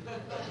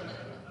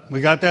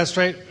 We got that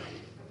straight?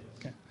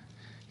 Okay.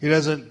 He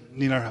doesn't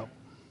need our help.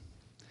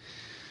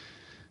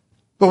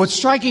 But what's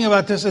striking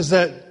about this is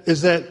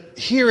that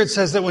here it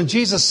says that when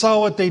Jesus saw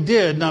what they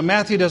did, now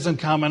Matthew doesn't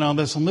comment on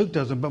this and Luke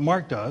doesn't, but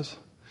Mark does.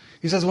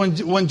 He says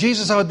when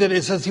Jesus saw what they did,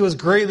 it says he was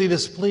greatly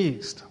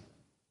displeased.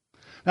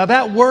 Now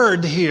that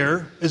word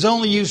here is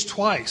only used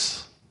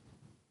twice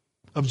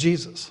of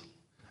Jesus,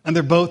 and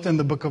they're both in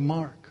the book of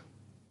Mark.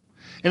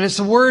 And it's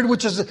a word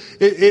which is,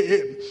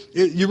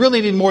 you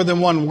really need more than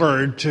one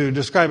word to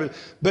describe it,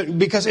 but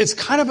because it's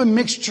kind of a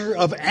mixture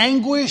of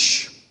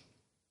anguish,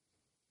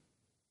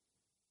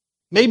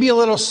 maybe a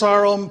little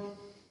sorrow,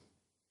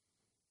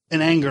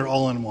 and anger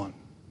all in one.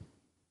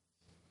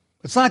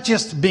 It's not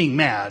just being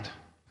mad.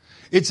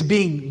 It's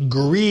being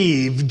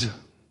grieved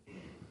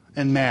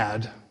and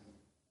mad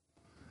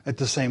at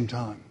the same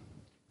time.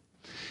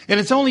 And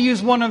it's only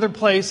used one other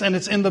place, and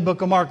it's in the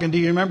book of Mark. And do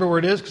you remember where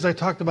it is? Because I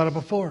talked about it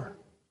before.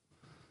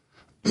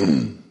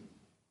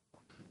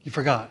 You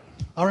forgot.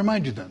 I'll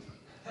remind you then.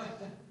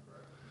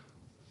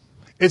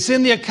 It's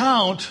in the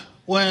account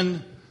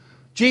when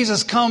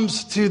Jesus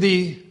comes to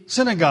the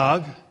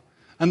synagogue,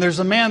 and there's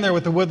a man there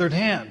with a withered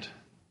hand.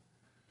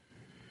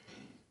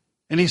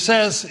 And he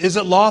says, "Is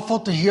it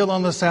lawful to heal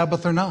on the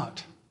Sabbath or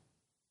not?"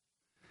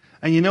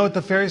 And you know what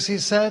the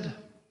Pharisees said?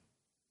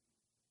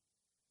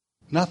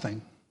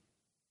 Nothing.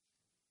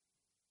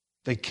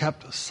 They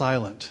kept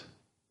silent.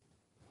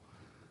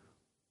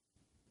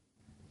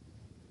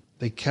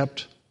 They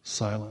kept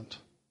silent.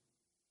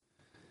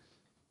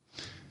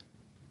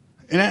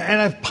 And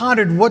I've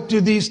pondered, what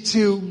do these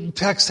two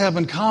texts have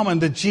in common?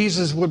 That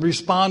Jesus would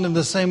respond in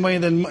the same way,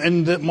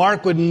 and that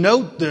Mark would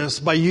note this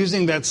by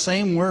using that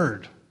same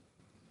word.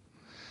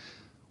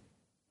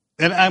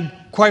 And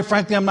quite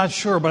frankly, I'm not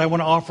sure, but I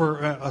want to offer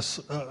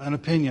an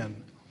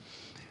opinion.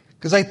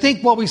 Because I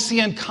think what we see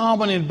in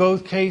common in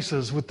both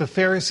cases, with the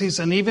Pharisees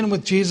and even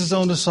with Jesus'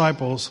 own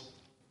disciples,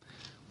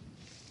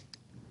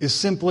 is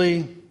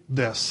simply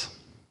this: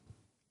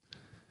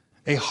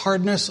 a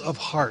hardness of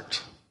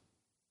heart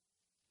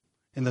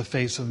in the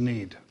face of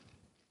need.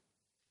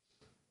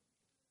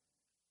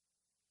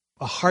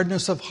 A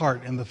hardness of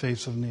heart in the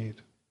face of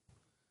need.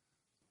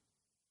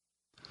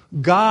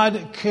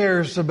 God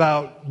cares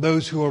about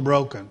those who are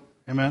broken.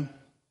 Amen?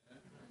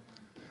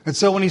 And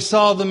so when he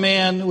saw the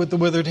man with the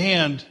withered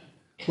hand,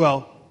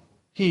 well,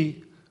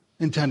 he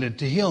intended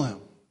to heal him,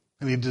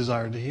 and he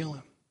desired to heal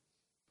him.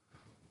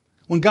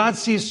 When God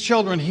sees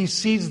children, he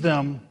sees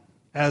them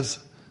as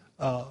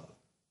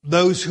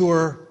those who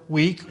are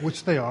weak,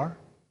 which they are,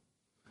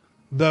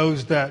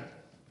 those that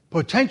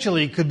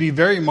potentially could be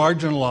very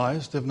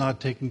marginalized if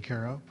not taken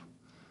care of,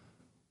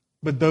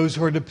 but those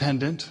who are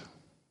dependent.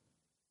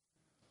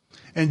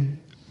 And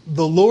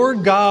the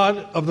Lord God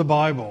of the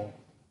Bible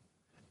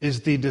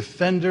is the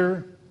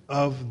defender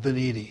of the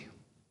needy.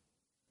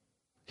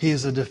 He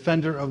is a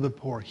defender of the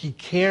poor. He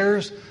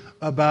cares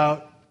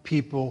about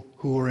people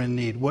who are in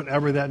need,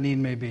 whatever that need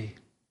may be.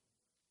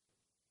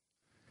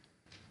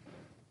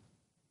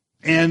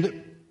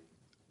 And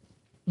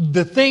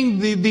the thing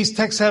these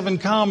texts have in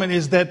common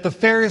is that the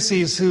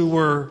Pharisees, who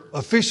were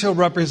official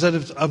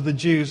representatives of the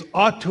Jews,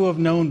 ought to have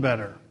known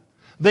better.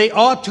 They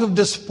ought to have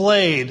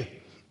displayed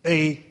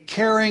a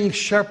caring,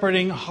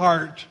 shepherding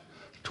heart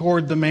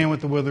toward the man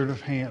with the withered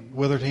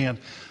hand.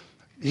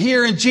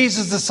 Here in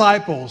Jesus'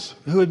 disciples,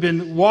 who had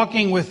been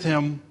walking with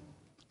him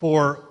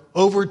for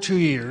over 2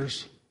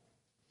 years,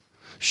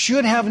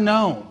 should have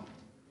known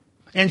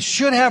and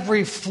should have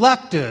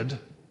reflected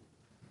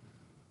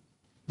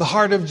the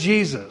heart of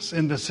Jesus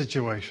in this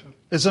situation.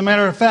 As a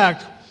matter of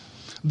fact,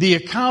 the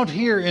account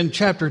here in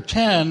chapter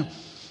 10,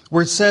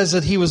 where it says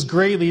that he was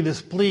greatly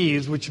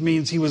displeased, which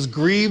means he was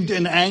grieved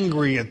and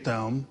angry at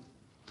them,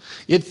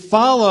 it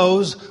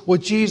follows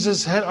what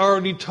Jesus had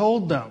already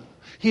told them.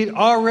 He had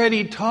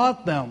already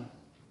taught them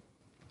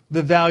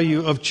the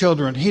value of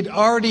children. He'd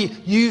already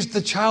used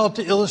the child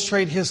to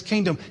illustrate his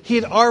kingdom. He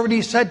had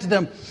already said to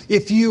them,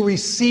 if you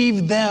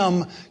receive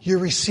them, you're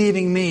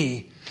receiving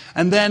me.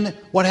 And then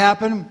what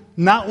happened?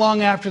 Not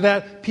long after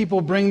that,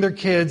 people bring their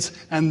kids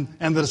and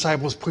the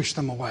disciples push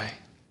them away.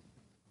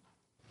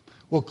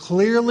 Well,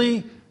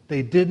 clearly,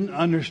 they didn't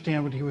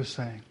understand what he was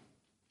saying.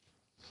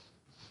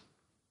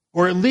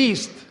 Or at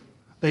least,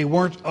 they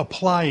weren't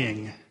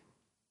applying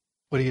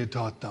what he had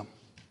taught them.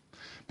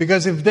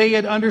 Because if they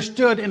had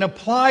understood and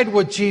applied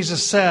what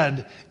Jesus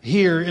said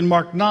here in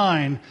Mark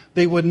 9,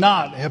 they would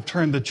not have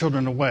turned the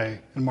children away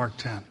in Mark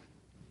 10.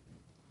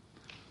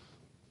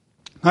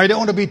 I don't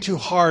want to be too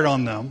hard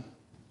on them,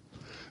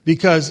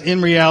 because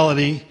in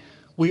reality,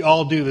 we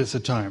all do this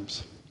at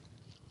times.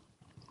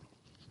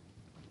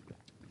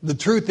 The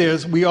truth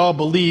is, we all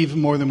believe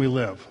more than we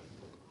live.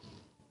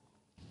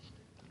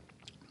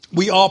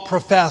 We all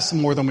profess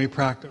more than we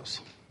practice.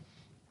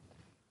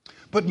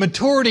 But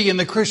maturity in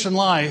the Christian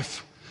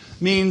life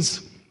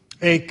means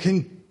a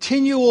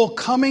continual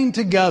coming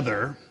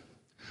together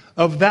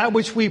of that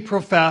which we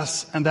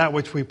profess and that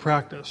which we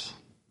practice.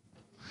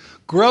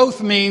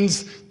 Growth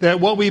means that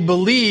what we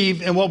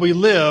believe and what we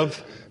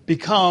live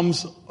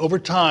becomes, over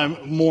time,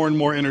 more and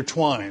more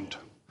intertwined.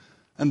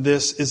 And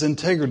this is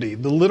integrity,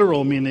 the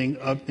literal meaning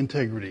of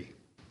integrity.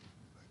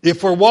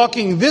 If we're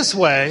walking this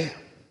way,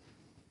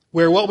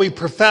 where what we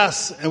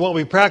profess and what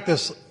we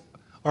practice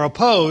are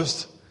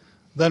opposed,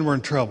 then we're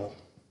in trouble.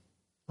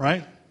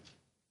 Right?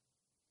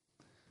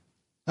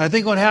 I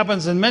think what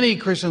happens in many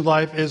Christians'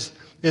 life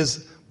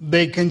is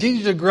they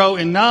continue to grow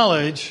in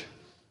knowledge,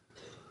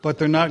 but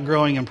they're not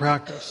growing in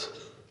practice.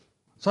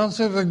 It's not as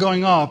if they're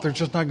going off, they're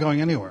just not going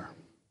anywhere.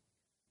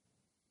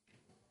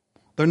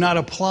 They're not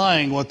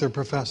applying what they're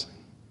professing.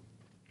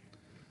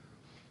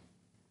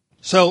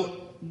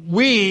 So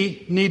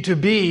we need to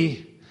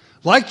be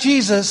like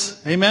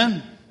Jesus,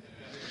 amen,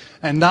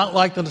 and not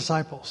like the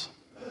disciples.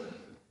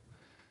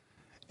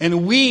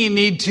 And we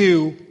need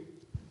to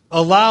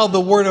allow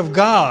the Word of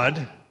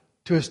God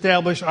to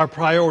establish our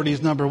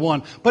priorities, number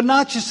one, but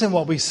not just in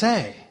what we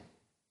say.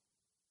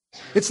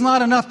 It's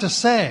not enough to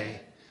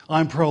say,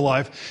 I'm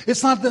pro-life.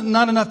 It's not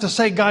enough to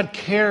say God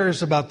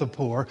cares about the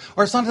poor,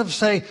 or it's not enough to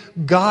say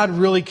God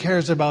really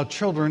cares about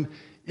children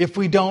if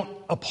we don't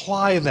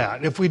apply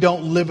that, if we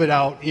don't live it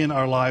out in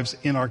our lives,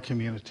 in our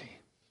community.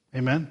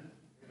 Amen?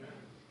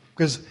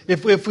 Because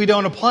if we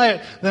don't apply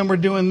it, then we're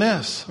doing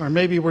this, or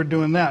maybe we're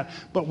doing that,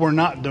 but we're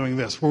not doing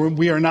this.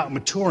 We are not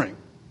maturing.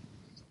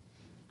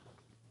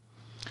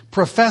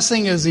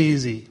 Professing is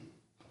easy.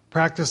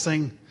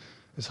 Practicing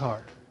is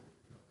hard.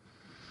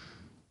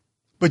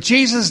 But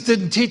Jesus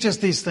didn't teach us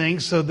these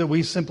things so that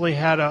we simply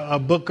had a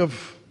book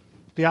of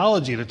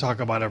theology to talk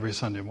about every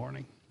Sunday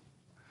morning.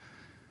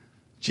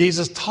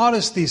 Jesus taught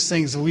us these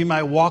things that we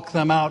might walk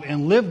them out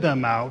and live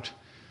them out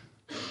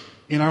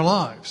in our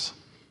lives.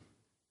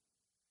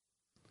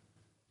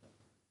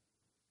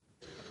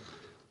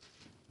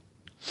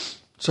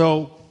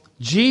 So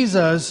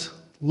Jesus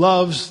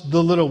loves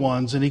the little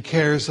ones, and he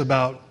cares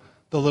about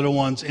the little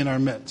ones in our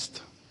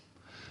midst.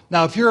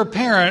 Now, if you're a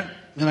parent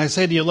and I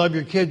say, do you love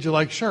your kids? You're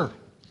like, sure.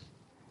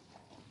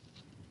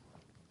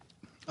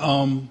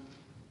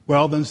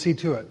 Well, then see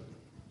to it.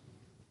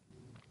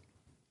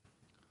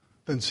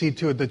 Then see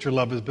to it that your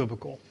love is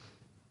biblical.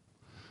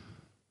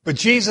 But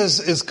Jesus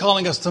is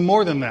calling us to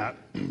more than that,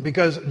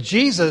 because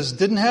Jesus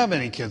didn't have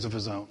any kids of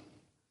his own.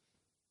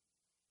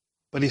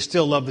 But he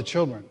still loved the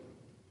children.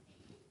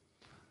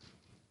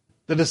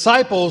 The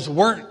disciples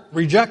weren't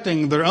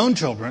rejecting their own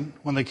children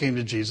when they came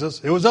to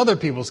Jesus. It was other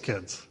people's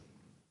kids.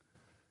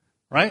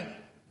 Right?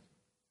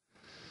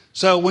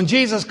 So when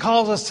Jesus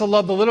calls us to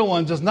love the little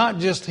ones, he's not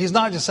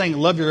just saying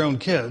love your own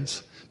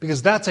kids,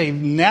 because that's a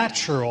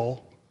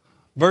natural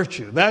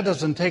virtue. That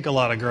doesn't take a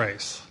lot of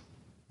grace.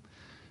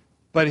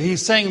 But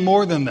he's saying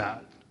more than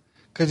that,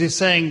 because he's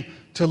saying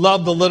to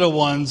love the little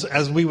ones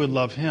as we would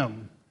love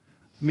him,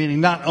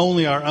 meaning not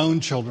only our own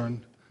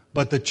children,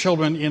 but the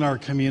children in our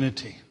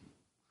community.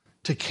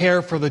 To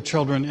care for the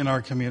children in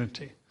our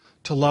community,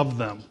 to love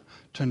them,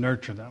 to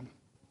nurture them,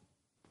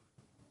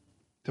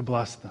 to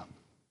bless them,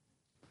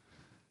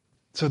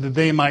 so that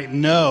they might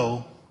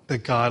know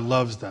that God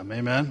loves them.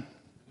 Amen?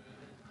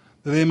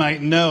 That they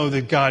might know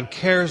that God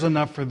cares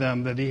enough for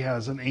them that he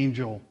has an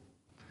angel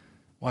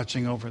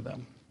watching over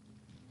them.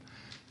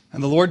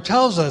 And the Lord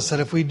tells us that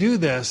if we do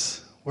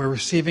this, we're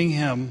receiving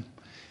him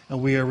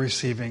and we are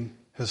receiving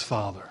his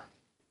Father.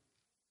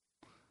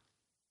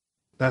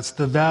 That's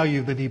the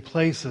value that he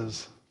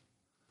places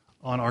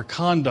on our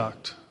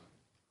conduct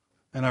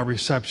and our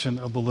reception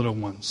of the little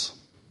ones.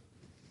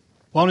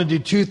 Well, I want to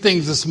do two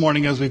things this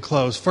morning as we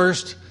close.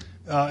 First,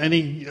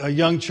 any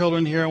young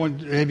children here, I want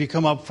to have you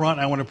come up front.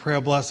 I want to pray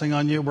a blessing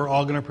on you. We're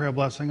all going to pray a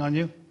blessing on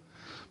you.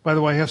 By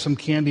the way, I have some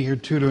candy here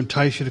too to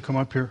entice you to come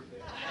up here.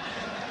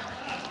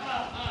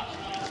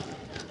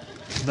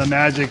 The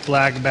magic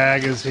black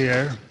bag is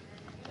here.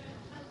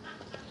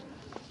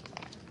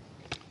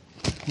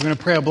 We're going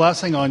to pray a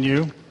blessing on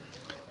you.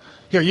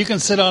 Here, you can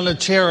sit on a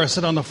chair or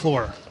sit on the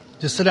floor.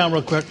 Just sit down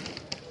real quick.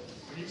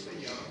 When you say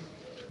young,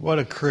 What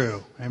a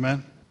crew.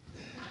 Amen.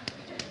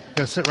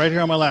 Gonna sit right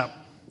here on my lap.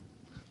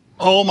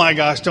 Oh my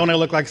gosh, don't I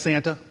look like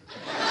Santa?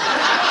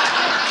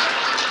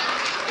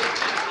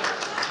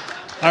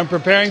 I'm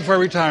preparing for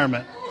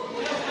retirement.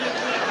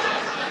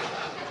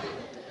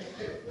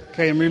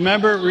 Okay, and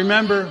remember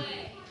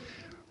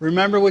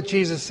what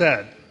Jesus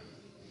said.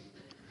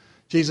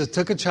 Jesus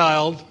took a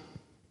child,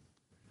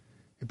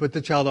 he put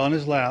the child on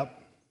his lap,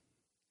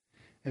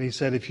 and he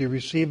said, if you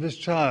receive this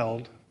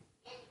child,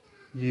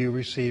 you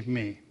receive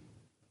me.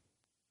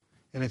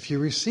 And if you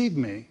receive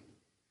me,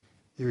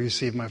 you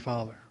receive my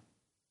Father.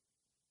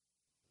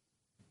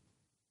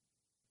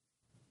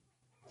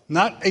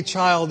 Not a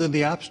child in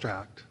the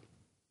abstract.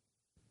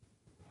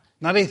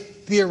 Not a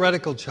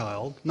theoretical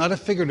child, not a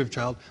figurative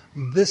child.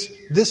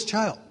 This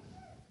child.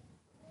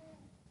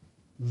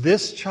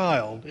 This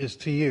child is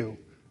to you,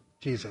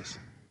 Jesus.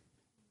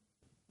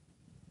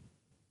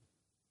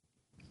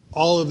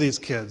 All of these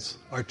kids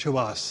are to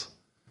us,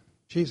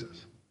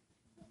 Jesus.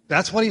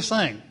 That's what he's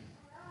saying.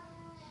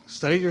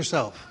 Study it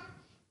yourself.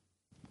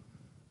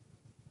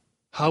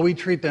 How we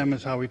treat them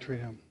is how we treat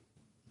him.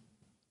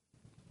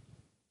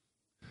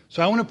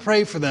 So I want to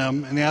pray for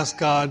them and ask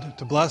God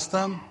to bless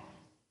them.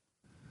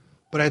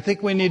 But I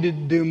think we need to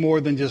do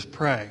more than just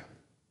pray.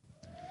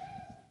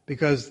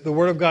 Because the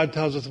Word of God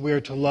tells us we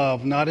are to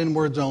love, not in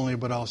words only,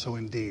 but also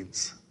in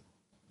deeds.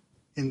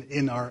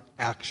 In our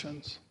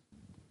actions.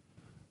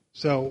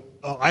 So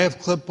I have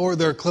clipboard.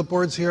 There are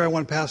clipboards here I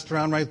want passed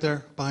around right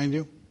there behind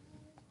you.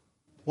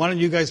 Why don't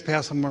you guys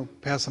pass them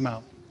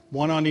out?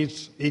 One on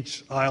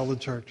each aisle of the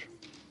church.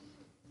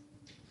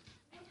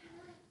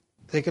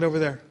 Take it over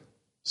there,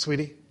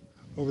 sweetie,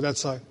 over that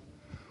side.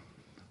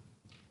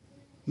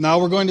 Now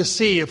we're going to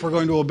see if we're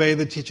going to obey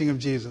the teaching of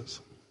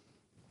Jesus.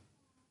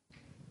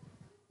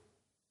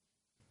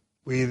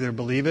 We either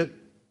believe it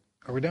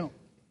or we don't.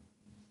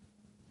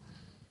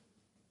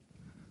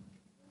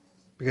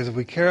 Because if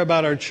we care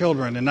about our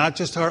children, and not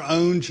just our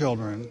own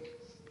children,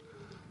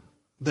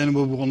 then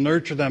we will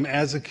nurture them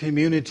as a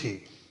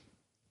community.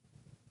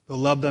 We'll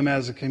love them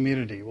as a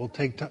community. We'll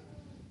take time.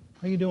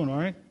 How you doing, all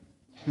right?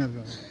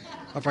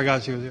 I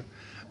forgot you was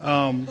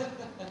here.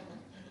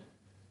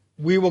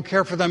 We will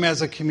care for them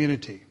as a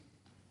community.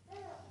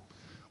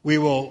 We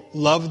will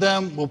love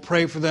them, we'll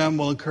pray for them,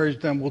 we'll encourage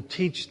them, we'll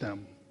teach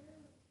them.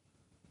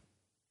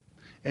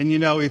 And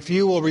if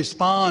you will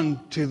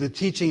respond to the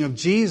teaching of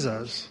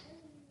Jesus,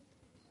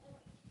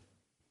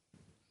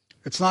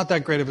 it's not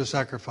that great of a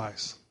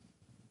sacrifice.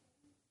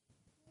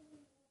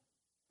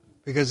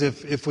 Because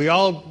if we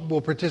all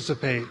will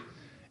participate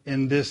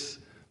in this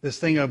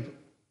thing of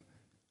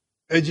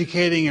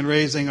educating and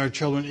raising our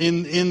children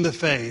in the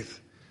faith,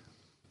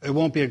 it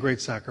won't be a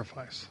great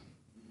sacrifice.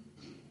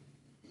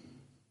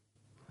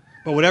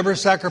 But whatever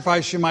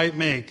sacrifice you might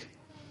make,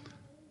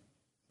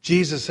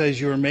 Jesus says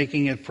you are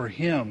making it for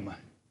Him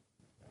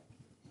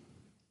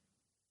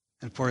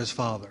and for His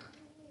Father.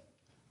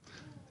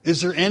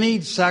 Is there any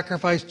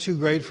sacrifice too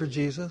great for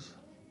Jesus?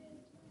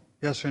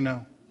 Yes or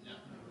no?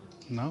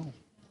 No.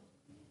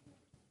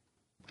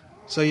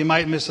 So you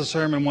might miss a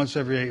sermon once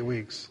every 8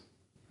 weeks.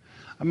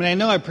 I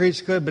know I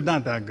preach good, but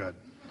not that good.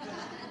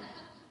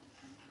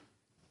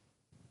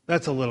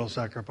 That's a little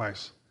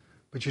sacrifice,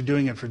 but you're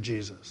doing it for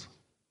Jesus.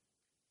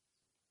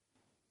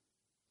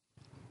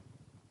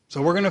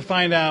 So we're going to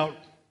find out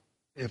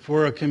if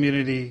we're a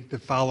community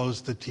that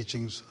follows the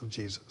teachings of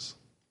Jesus.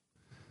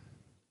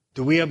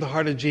 Do we have the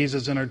heart of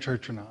Jesus in our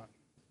church or not?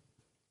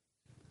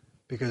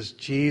 Because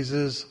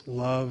Jesus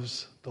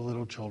loves the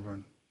little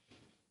children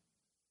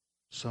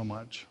so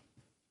much.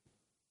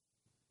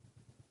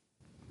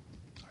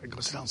 All right,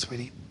 go sit down,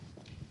 sweetie.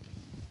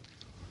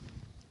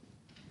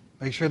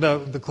 Make sure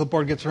the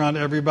clipboard gets around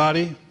to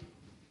everybody.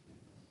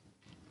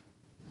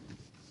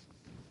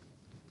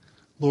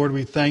 Lord,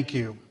 we thank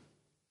you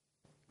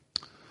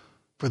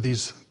for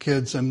these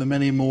kids and the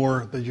many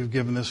more that you've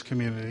given this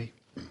community.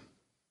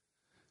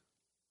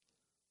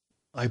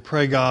 I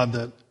pray, God,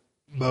 that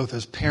both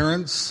as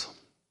parents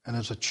and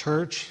as a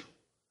church,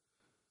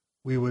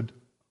 we would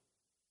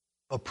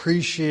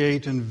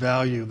appreciate and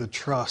value the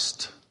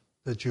trust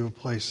that you have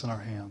placed in our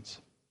hands.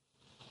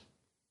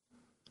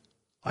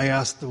 I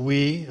ask that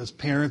we, as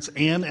parents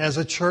and as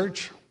a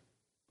church,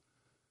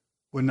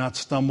 would not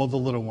stumble the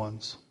little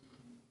ones.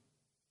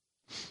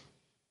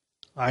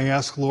 I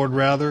ask, Lord,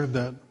 rather,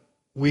 that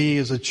we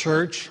as a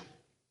church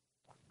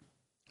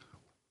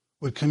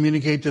would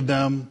communicate to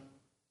them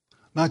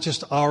not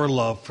just our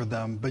love for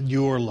them, but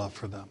your love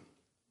for them.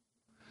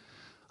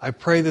 I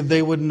pray that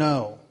they would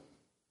know,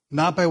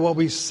 not by what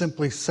we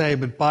simply say,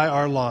 but by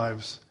our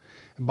lives,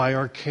 and by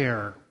our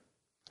care,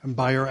 and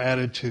by our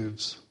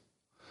attitudes,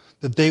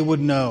 that they would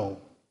know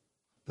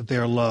that they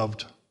are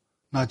loved,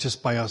 not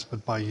just by us,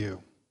 but by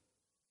you.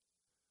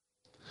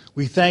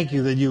 We thank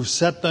you that you've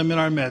set them in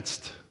our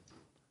midst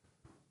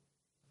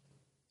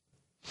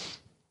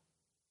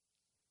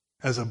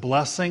as a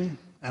blessing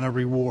and a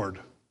reward.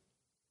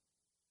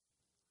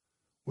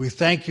 We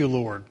thank you,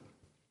 Lord,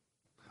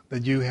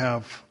 that you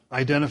have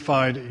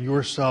identified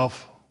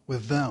yourself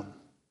with them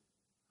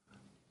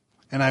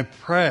And I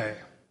pray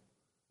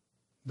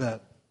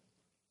that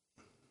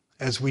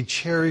as we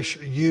cherish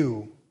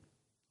you,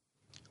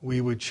 we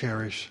would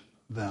cherish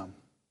them.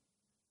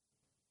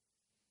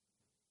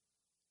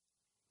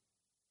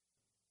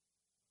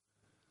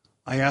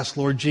 I ask,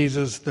 Lord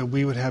Jesus, that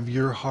we would have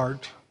your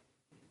heart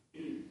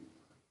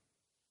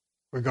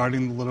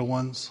regarding the little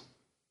ones.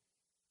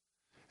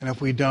 And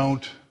if we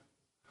don't,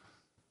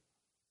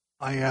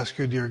 I ask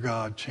you, dear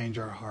God, change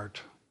our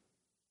heart.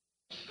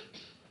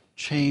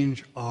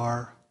 Change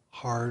our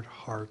hard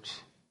hearts.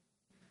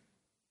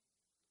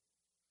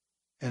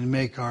 And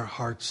make our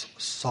hearts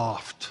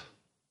soft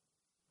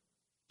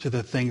to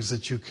the things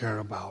that you care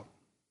about,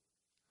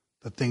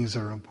 the things that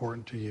are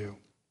important to you.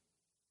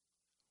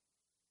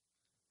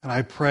 And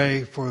I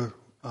pray for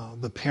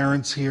the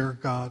parents here,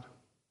 God,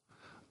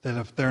 that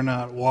if they're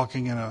not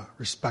walking in a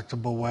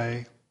respectable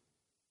way,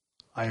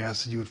 I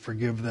ask that you would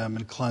forgive them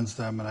and cleanse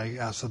them, and I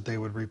ask that they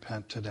would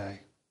repent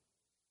today.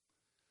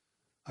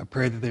 I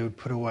pray that they would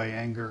put away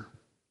anger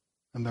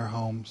in their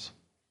homes,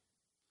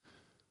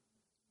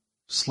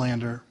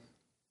 slander.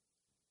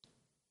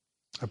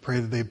 I pray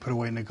that they'd put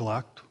away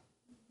neglect.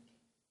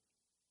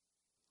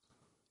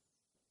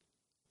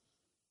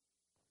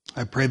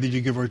 I pray that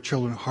you give our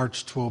children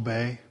hearts to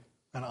obey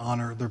and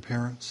honor their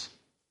parents.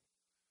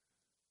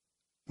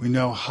 We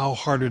know how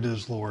hard it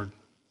is, Lord,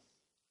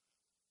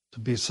 to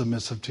be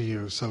submissive to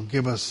you. So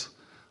give us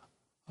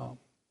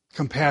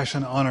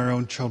compassion on our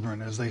own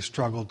children as they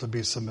struggle to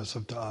be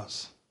submissive to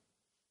us.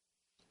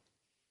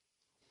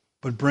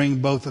 But bring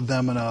both of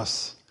them and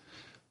us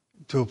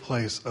to a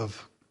place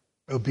of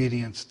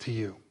obedience to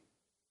you.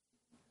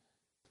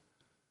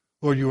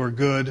 Lord, you are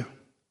good,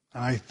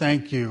 and I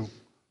thank you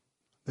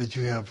that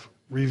you have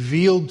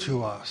revealed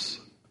to us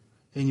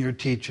in your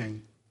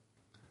teaching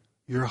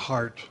your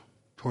heart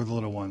toward the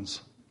little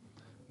ones.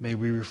 May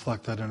we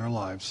reflect that in our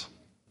lives.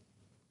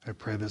 I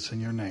pray this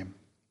in your name.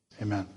 Amen.